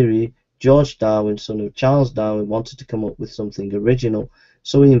hypothesis theory. George Darwin, son of Charles Darwin, wanted to come up with something original,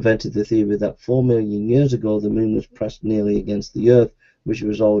 so he invented the theory that 4 million years ago the moon was pressed nearly against the earth, which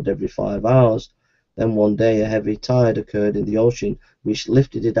revolved every 5 hours. Then one day a heavy tide occurred in the ocean which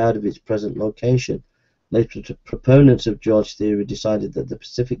lifted it out of its present location. Later proponents of George's theory decided that the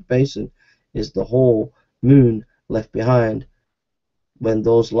Pacific Basin is the whole moon left behind when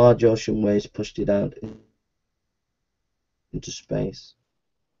those large ocean waves pushed it out into space.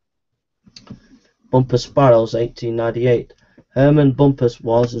 Bumpus Sparrows, 1898. Herman Bumpus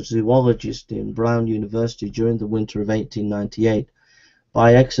was a zoologist in Brown University during the winter of 1898.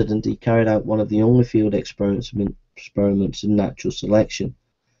 By accident, he carried out one of the only field experiments in natural selection.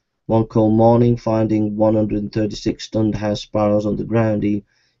 One cold morning, finding 136 stunned house sparrows on the ground, he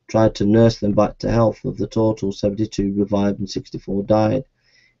tried to nurse them back to health. Of the total, 72 revived and 64 died.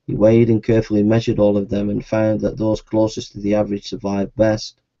 He weighed and carefully measured all of them and found that those closest to the average survived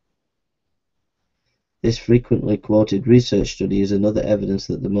best. This frequently quoted research study is another evidence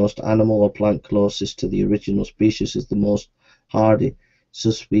that the most animal or plant closest to the original species is the most hardy.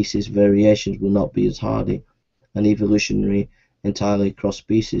 Subspecies variations will not be as hardy. An evolutionary entirely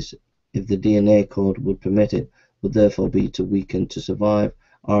cross-species, if the DNA code would permit it, would therefore be too weakened to survive.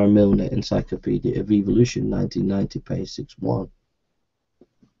 R. Milner, Encyclopedia of Evolution, 1990, page 61.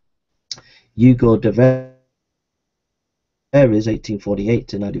 Hugo de Vries,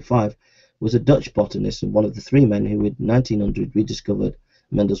 1848-95, was a Dutch botanist and one of the three men who in 1900 rediscovered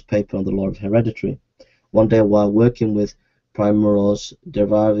Mendel's paper on the law of heredity. One day while working with Primrose, de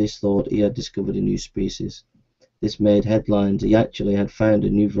Vries thought he had discovered a new species. This made headlines. He actually had found a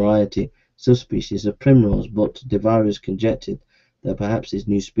new variety, subspecies of primrose, but de Vries conjectured that perhaps this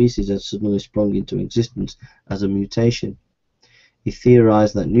new species had suddenly sprung into existence as a mutation. He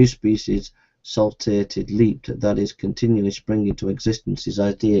theorized that new species saltated leaped, that is, continually spring into existence. His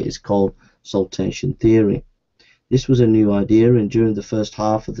idea is called saltation theory. This was a new idea, and during the first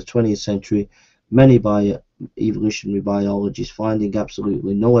half of the 20th century, many evolutionary biologists, finding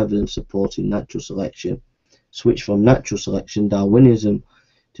absolutely no evidence supporting natural selection, switched from natural selection, Darwinism,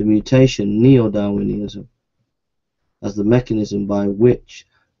 to mutation, Neo-Darwinism, as the mechanism by which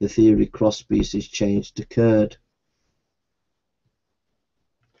the theory cross-species change occurred.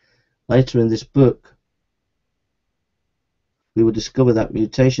 Later in this book, we will discover that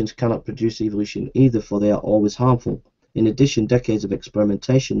mutations cannot produce evolution either, for they are always harmful. In addition, decades of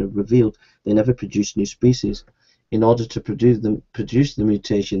experimentation have revealed they never produce new species. In order to produce the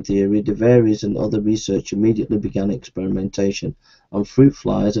mutation theory, de Vries and other research immediately began experimentation on fruit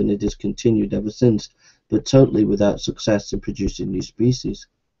flies, and it has continued ever since, but totally without success in producing new species.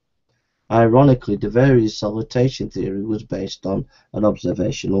 Ironically, de Vries' saltation theory was based on an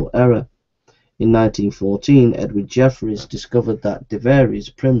observational error. In 1914, Edward Jeffreys discovered that de Vries'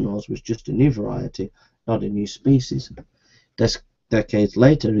 primrose was just a new variety, not a new species. Decades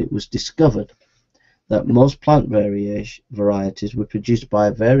later, it was discovered that most plant varieties were produced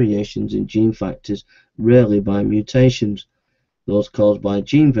by variations in gene factors, rarely by mutations. Those caused by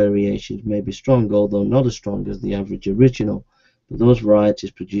gene variations may be strong, although not as strong as the average original. But those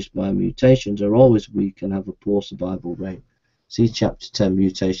varieties produced by mutations are always weak and have a poor survival rate. See Chapter 10,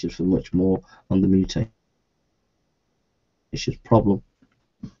 Mutations, for much more on the mutations problem.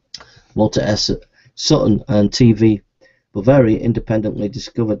 Walter S. Sutton and T.V. Boveri independently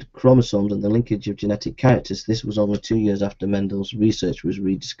discovered chromosomes and the linkage of genetic characters. This was only 2 years after Mendel's research was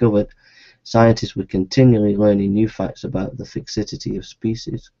rediscovered. Scientists were continually learning new facts about the fixity of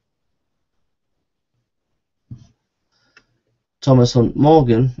species. Thomas Hunt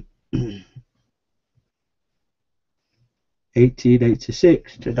Morgan,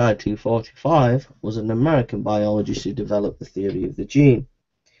 1886 to 1945, was an American biologist who developed the theory of the gene.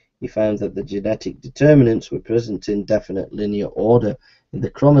 He found that the genetic determinants were present in definite linear order in the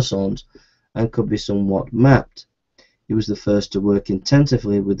chromosomes and could be somewhat mapped. He was the first to work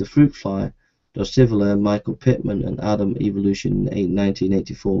intensively with the fruit fly. Dosivala, Michael Pittman, and Adam Evolution in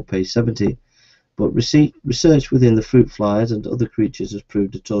 1984, page 70. But research within the fruit flies and other creatures has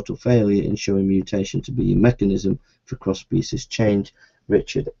proved a total failure in showing mutation to be a mechanism for cross-species change.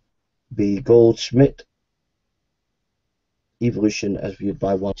 Richard B. Goldschmidt, Evolution as Viewed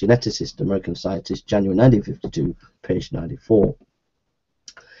by One Geneticist, American Scientist, January 1952, page 94.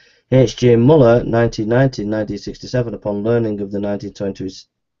 H. J. Muller, 1990-1967, upon learning of the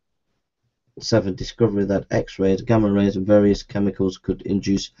 1927 discovery that X-rays, gamma rays, and various chemicals could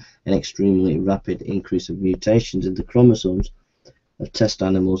induce an extremely rapid increase of mutations in the chromosomes of test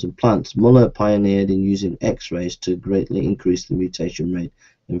animals and plants, Muller pioneered in using X-rays to greatly increase the mutation rate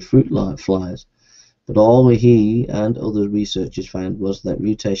in fruit flies. But all he and other researchers found was that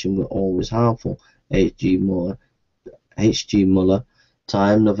mutation were always harmful. H. G. Muller,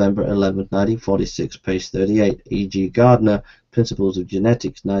 Time, November 11, 1946, page 38. E. G. Gardner, Principles of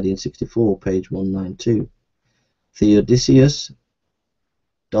Genetics, 1964, page 192. Theodosius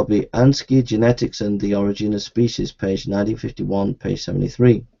Dobianski, Genetics and the Origin of Species, page 1951, page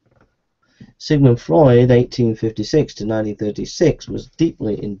 73. Sigmund Freud, 1856 to 1936, was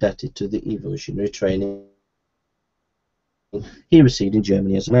deeply indebted to the evolutionary training he received in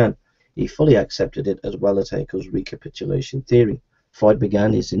Germany as a man. He fully accepted it, as well as Haeckel's recapitulation theory. Freud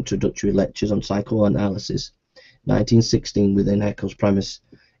began his introductory lectures on psychoanalysis, 1916, within Haeckel's premise: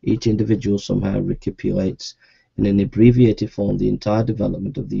 each individual somehow recapitulates in an abbreviated form the entire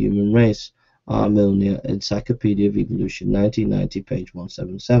development of the human race. R. Milner, Encyclopedia of Evolution, 1990, page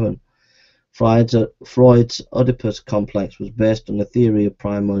 177. Freud's Oedipus complex was based on a theory of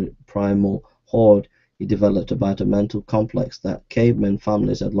primal horde he developed about a mental complex that cavemen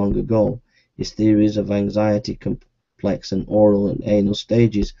families had long ago. His theories of anxiety complex and oral and anal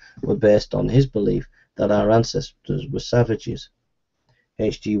stages were based on his belief that our ancestors were savages.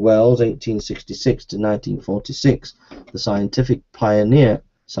 H. G. Wells, 1866 to 1946, the science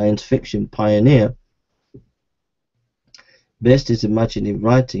fiction pioneer, based his imaginative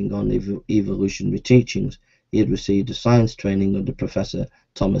writing on evolutionary teachings. He had received a science training under Professor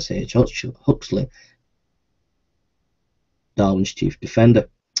Thomas H. Huxley, Darwin's chief defender.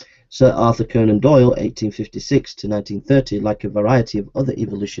 Sir Arthur Conan Doyle, 1856 to 1930, like a variety of other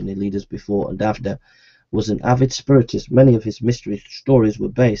evolutionary leaders before and after, was an avid spiritist. Many of his mystery stories were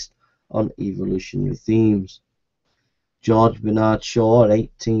based on evolutionary themes. George Bernard Shaw,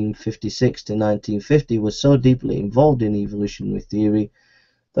 1856 to 1950, was so deeply involved in evolutionary theory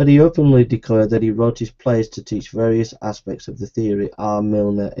that he openly declared that he wrote his plays to teach various aspects of the theory. R.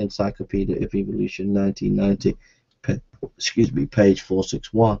 Milner, Encyclopedia of Evolution, 1990, page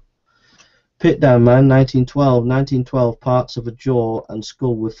 461. Pitdown Man, 1912, parts of a jaw and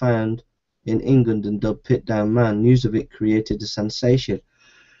skull were found in England and dubbed Pitdown Man. News of it created a sensation.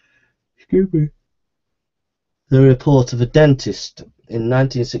 The report of a dentist in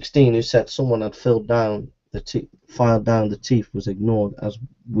 1916 who said someone had filed down the teeth was ignored. As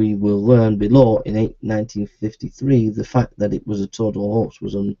we will learn below, in 1953, the fact that it was a total hoax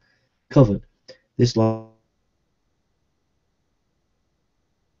was uncovered. This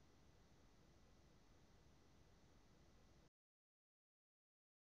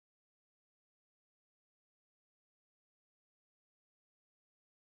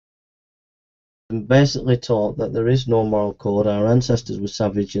basically taught that there is no moral code, our ancestors were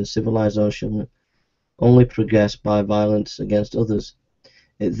savage, and civilization only progressed by violence against others.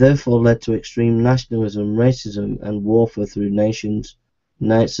 It therefore led to extreme nationalism, racism, and warfare through nations,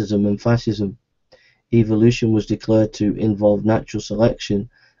 Nazism and fascism. Evolution was declared to involve natural selection,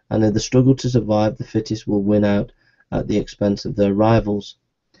 and in the struggle to survive, the fittest will win out at the expense of their rivals.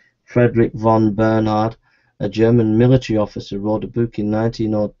 Friedrich von Bernhard, a German military officer, wrote a book in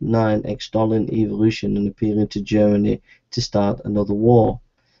 1909 extolling evolution and appealing to Germany to start another war.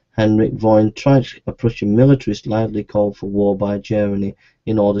 Heinrich von Treitschke, a Prussian militarist, loudly called for war by Germany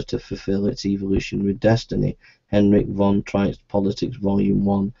in order to fulfill its evolutionary destiny. Heinrich von Treitschke, Politics, Volume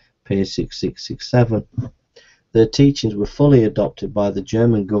 1, page 6667. Their teachings were fully adopted by the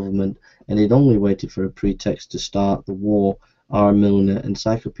German government, and it only waited for a pretext to start the war. R. Milner,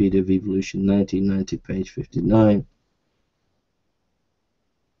 Encyclopedia of Evolution, 1990, page 59.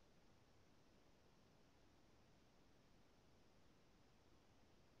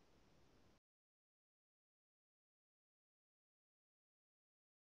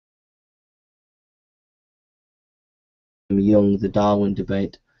 Young, The Darwin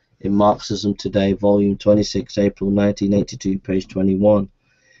Debate in Marxism Today, Volume 26, April 1982, page 21.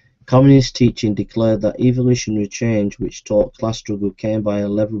 Communist teaching declared that evolutionary change, which taught class struggle, came by a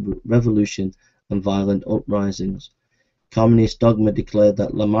revolution and violent uprisings. Communist dogma declared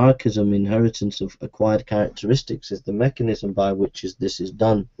that Lamarckism, inheritance of acquired characteristics, is the mechanism by which this is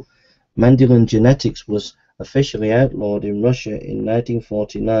done. Mendelian genetics was officially outlawed in Russia in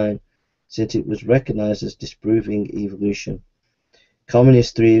 1949, since it was recognized as disproving evolution.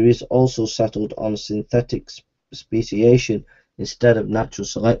 Communist theories also settled on synthetic speciation instead of natural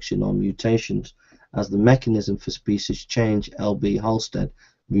selection or mutations as the mechanism for species change. L. B. Halstead,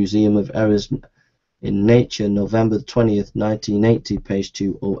 Museum of Errors in Nature, November 20th, 1980, page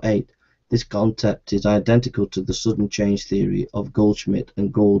 208. This concept is identical to the sudden change theory of Goldschmidt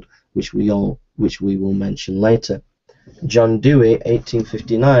and Gould, which we will mention later. John Dewey,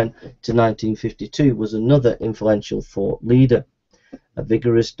 1859 to 1952, was another influential thought leader. A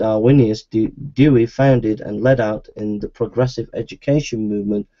vigorous Darwinist, Dewey founded and led out in the progressive education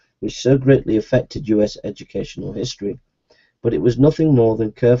movement which so greatly affected U.S. educational history. But it was nothing more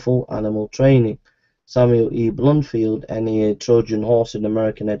than careful animal training. Samuel E. Blumfield, N.E.A. Trojan Horse in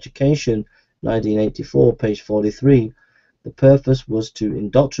American Education, 1984, page 43. The purpose was to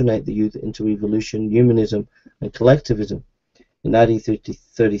indoctrinate the youth into evolution, humanism, and collectivism. In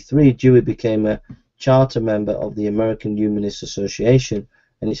 1933, Dewey became a charter member of the American Humanist Association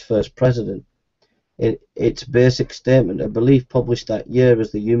and its first president. Its basic statement of belief published that year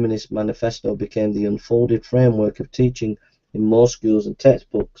as the Humanist Manifesto became the unfolded framework of teaching in most schools and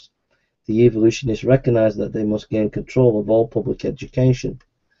textbooks. The evolutionists recognized that they must gain control of all public education.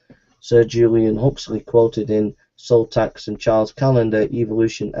 Sir Julian Huxley quoted in Sol Tax and Charles Callender,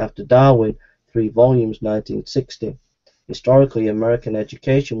 Evolution After Darwin, 3 volumes, 1960. Historically, American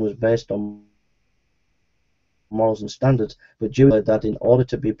education was based on morals and standards, but Dewey said that in order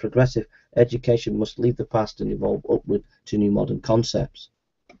to be progressive, education must leave the past and evolve upward to new modern concepts.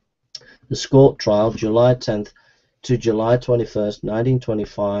 The Scott trial, July 10th to July 21st,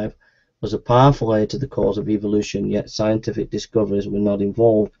 1925, was a powerful aid to the cause of evolution, yet scientific discoveries were not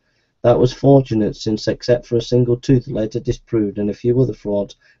involved. That was fortunate, since except for a single tooth later disproved and a few other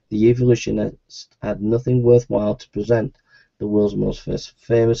frauds, the evolutionists had nothing worthwhile to present. The world's most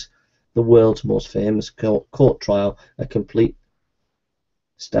famous court trial, a complete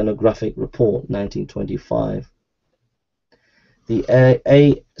stenographic report, 1925. The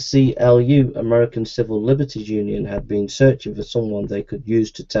ACLU, American Civil Liberties Union, had been searching for someone they could use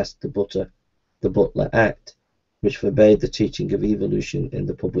to test the Butler Act, which forbade the teaching of evolution in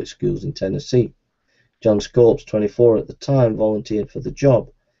the public schools in Tennessee. John Scopes, 24 at the time, volunteered for the job.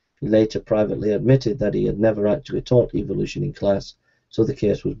 He later privately admitted that he had never actually taught evolution in class, so the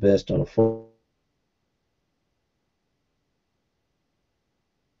case was based on a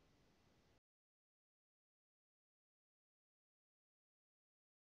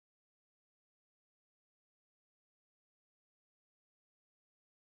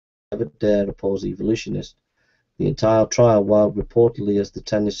never dare oppose evolutionists. The entire trial, while reportedly as the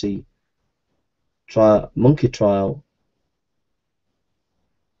Tennessee monkey trial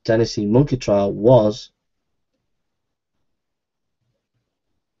was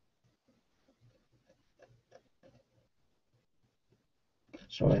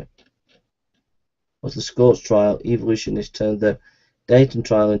the Scopes trial. Evolutionists turned the Dayton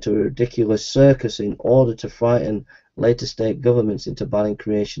trial into a ridiculous circus in order to frighten later state governments into banning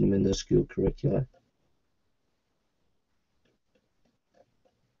creationism in their school curricula.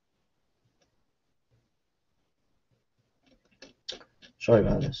 Sorry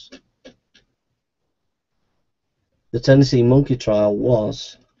about this. The Tennessee monkey trial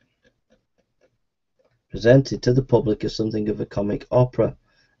was presented to the public as something of a comic opera.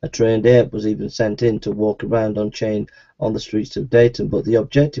 A trained ape was even sent in to walk around unchained on the streets of Dayton, but the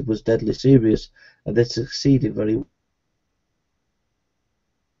objective was deadly serious, and they succeeded very well.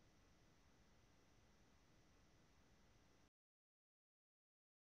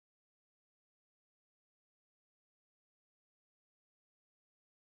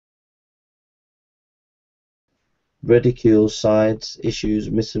 Ridicule, sides,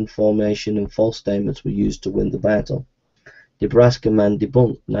 issues, misinformation, and false statements were used to win the battle. Nebraska Man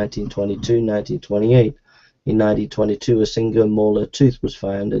debunked, 1922-1928. In 1922, a single molar tooth was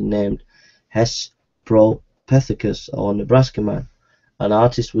found and named Hesperopithecus, or Nebraska Man. An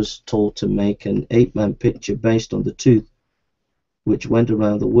artist was told to make an 8-man picture based on the tooth, which went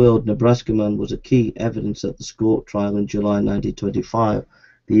around the world. Nebraska Man was a key evidence at the Scott trial in July 1925.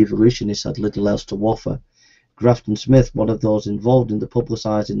 The evolutionists had little else to offer. Grafton Smith, one of those involved in the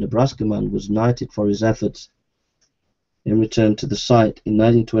publicizing Nebraska Man, was knighted for his efforts. In return to the site, in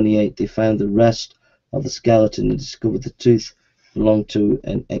 1928, they found the rest of the skeleton and discovered the tooth belonged to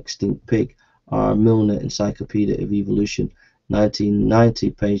an extinct pig. R. Milner, Encyclopedia of Evolution, 1990,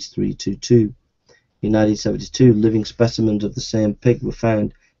 page 322. In 1972, living specimens of the same pig were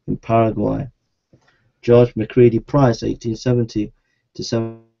found in Paraguay. George Macready Price, 1870 to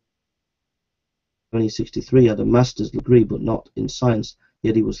 1763, had a master's degree but not in science,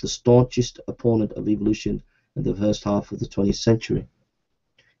 yet he was the staunchest opponent of evolution in the first half of the 20th century.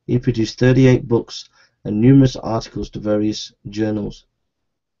 He produced 38 books and numerous articles to various journals.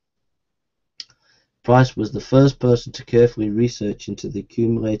 Price was the first person to carefully research into the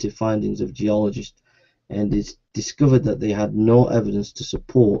cumulative findings of geologists, and it discovered that they had no evidence to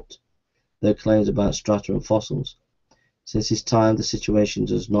support their claims about strata and fossils. Since his time, the situation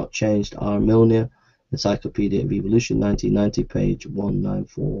has not changed. R. Milner, Encyclopedia of Evolution, 1990, page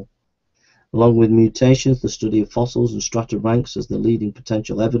 194. Along with mutations, the study of fossils and strata ranks as the leading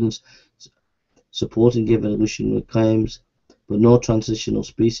potential evidence supporting evolutionary claims, but no transitional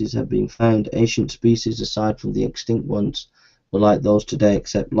species have been found. Ancient species, aside from the extinct ones, were like those today,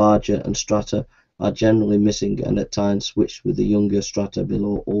 except larger, and strata are generally missing and at times switched with the younger strata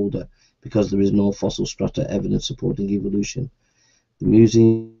below older because there is no fossil strata evidence supporting evolution. The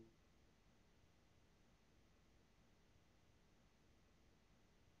museum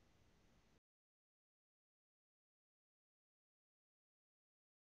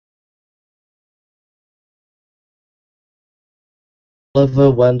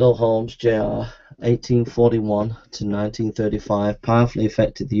Oliver Wendell Holmes, Jr., 1841 to 1935, powerfully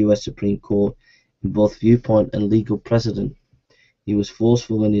affected the U.S. Supreme Court in both viewpoint and legal precedent. He was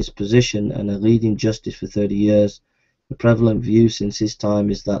forceful in his position and a leading justice for 30 years. The prevalent view since his time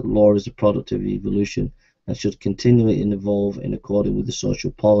is that law is a product of evolution and should continually evolve in accordance with the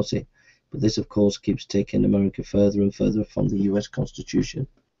social policy. But this, of course, keeps taking America further and further from the U.S. Constitution.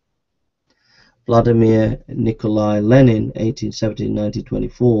 Vladimir Nikolai Lenin,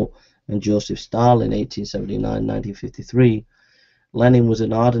 1870-1924, and Joseph Stalin, 1879-1953. Lenin was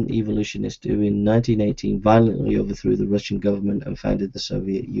an ardent evolutionist who in 1918 violently overthrew the Russian government and founded the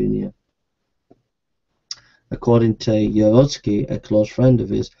Soviet Union. According to Yarotsky, a close friend of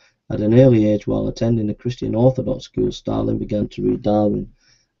his, at an early age while attending a Christian Orthodox school, Stalin began to read Darwin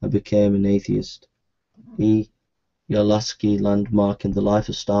and became an atheist. E. Yarotsky, Landmarking the Life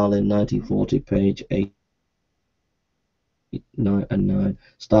of Stalin, 1940, page 8 and 9.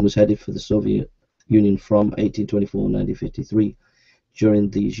 Stalin was headed for the Soviet Union from 1824 to 1953. During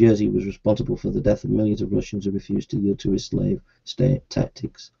these years, he was responsible for the death of millions of Russians who refused to yield to his slave state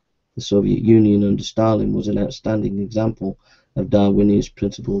tactics. The Soviet Union under Stalin was an outstanding example of Darwinian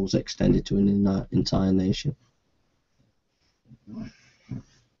principles extended to an entire nation.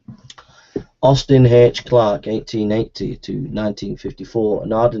 Austin H. Clarke, 1880 to 1954,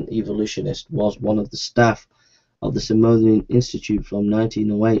 an ardent evolutionist, was one of the staff of the Smithsonian Institute from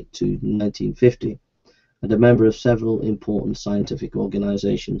 1908 to 1950, and a member of several important scientific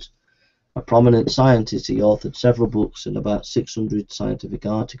organizations. A prominent scientist, he authored several books and about 600 scientific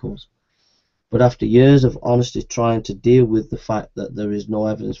articles. But after years of honestly trying to deal with the fact that there is no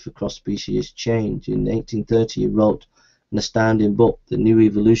evidence for cross-species change, in 1830 he wrote an astounding book, The New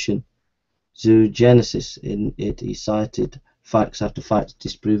Evolution, Zoogenesis. In it he cited facts after facts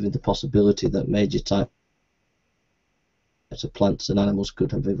disproving the possibility that major types of plants and animals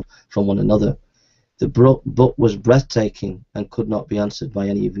could have evolved from one another. The book was breathtaking and could not be answered by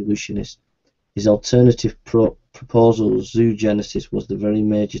any evolutionist. His alternative proposal, zoogenesis, was the very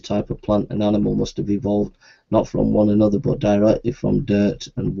major type of plant and animal must have evolved not from one another but directly from dirt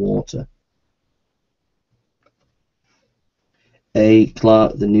and water. A.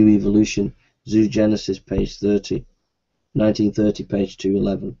 Clarke, The New Evolution, Zoogenesis, page 30, 1930, page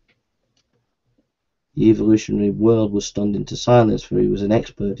 211. The evolutionary world was stunned into silence, for he was an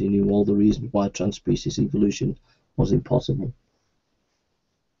expert. He knew all the reasons why transspecies evolution was impossible.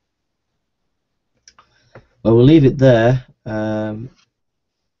 Well, we'll leave it there.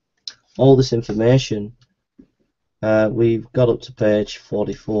 All this information, we've got up to page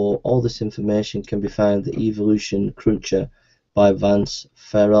 44. All this information can be found in the Evolution Cruncher by Vance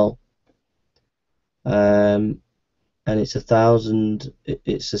Farrell. And it's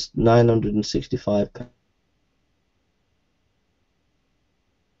 965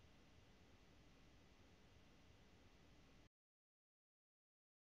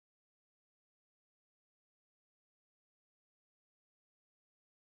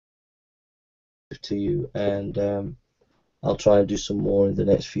 to you, and I'll try and do some more in the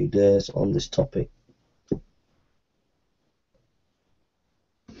next few days on this topic.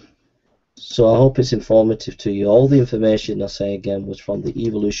 So I hope it's informative to you. All the information, I say again, was from the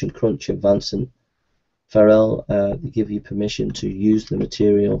Evolution Crunch of Vance Farrell. They give you permission to use the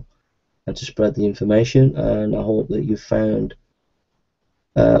material and to spread the information, and I hope that you found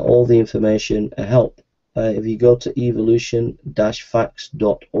all the information a help. If you go to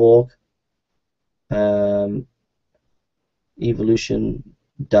evolution-facts.org,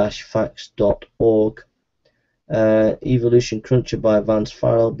 evolution-facts.org, Evolution Cruncher by Vance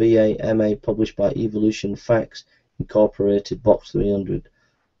Farrell, BA, MA, published by Evolution Facts, Incorporated, Box 300,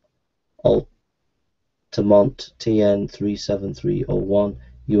 Altamont, TN 37301,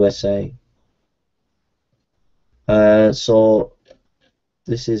 USA. So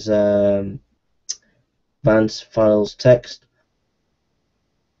this is Vance Farrell's text.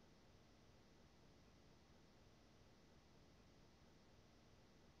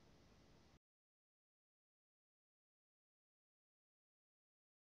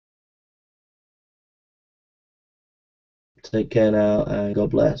 Take care now and God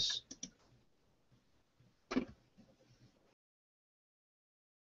bless.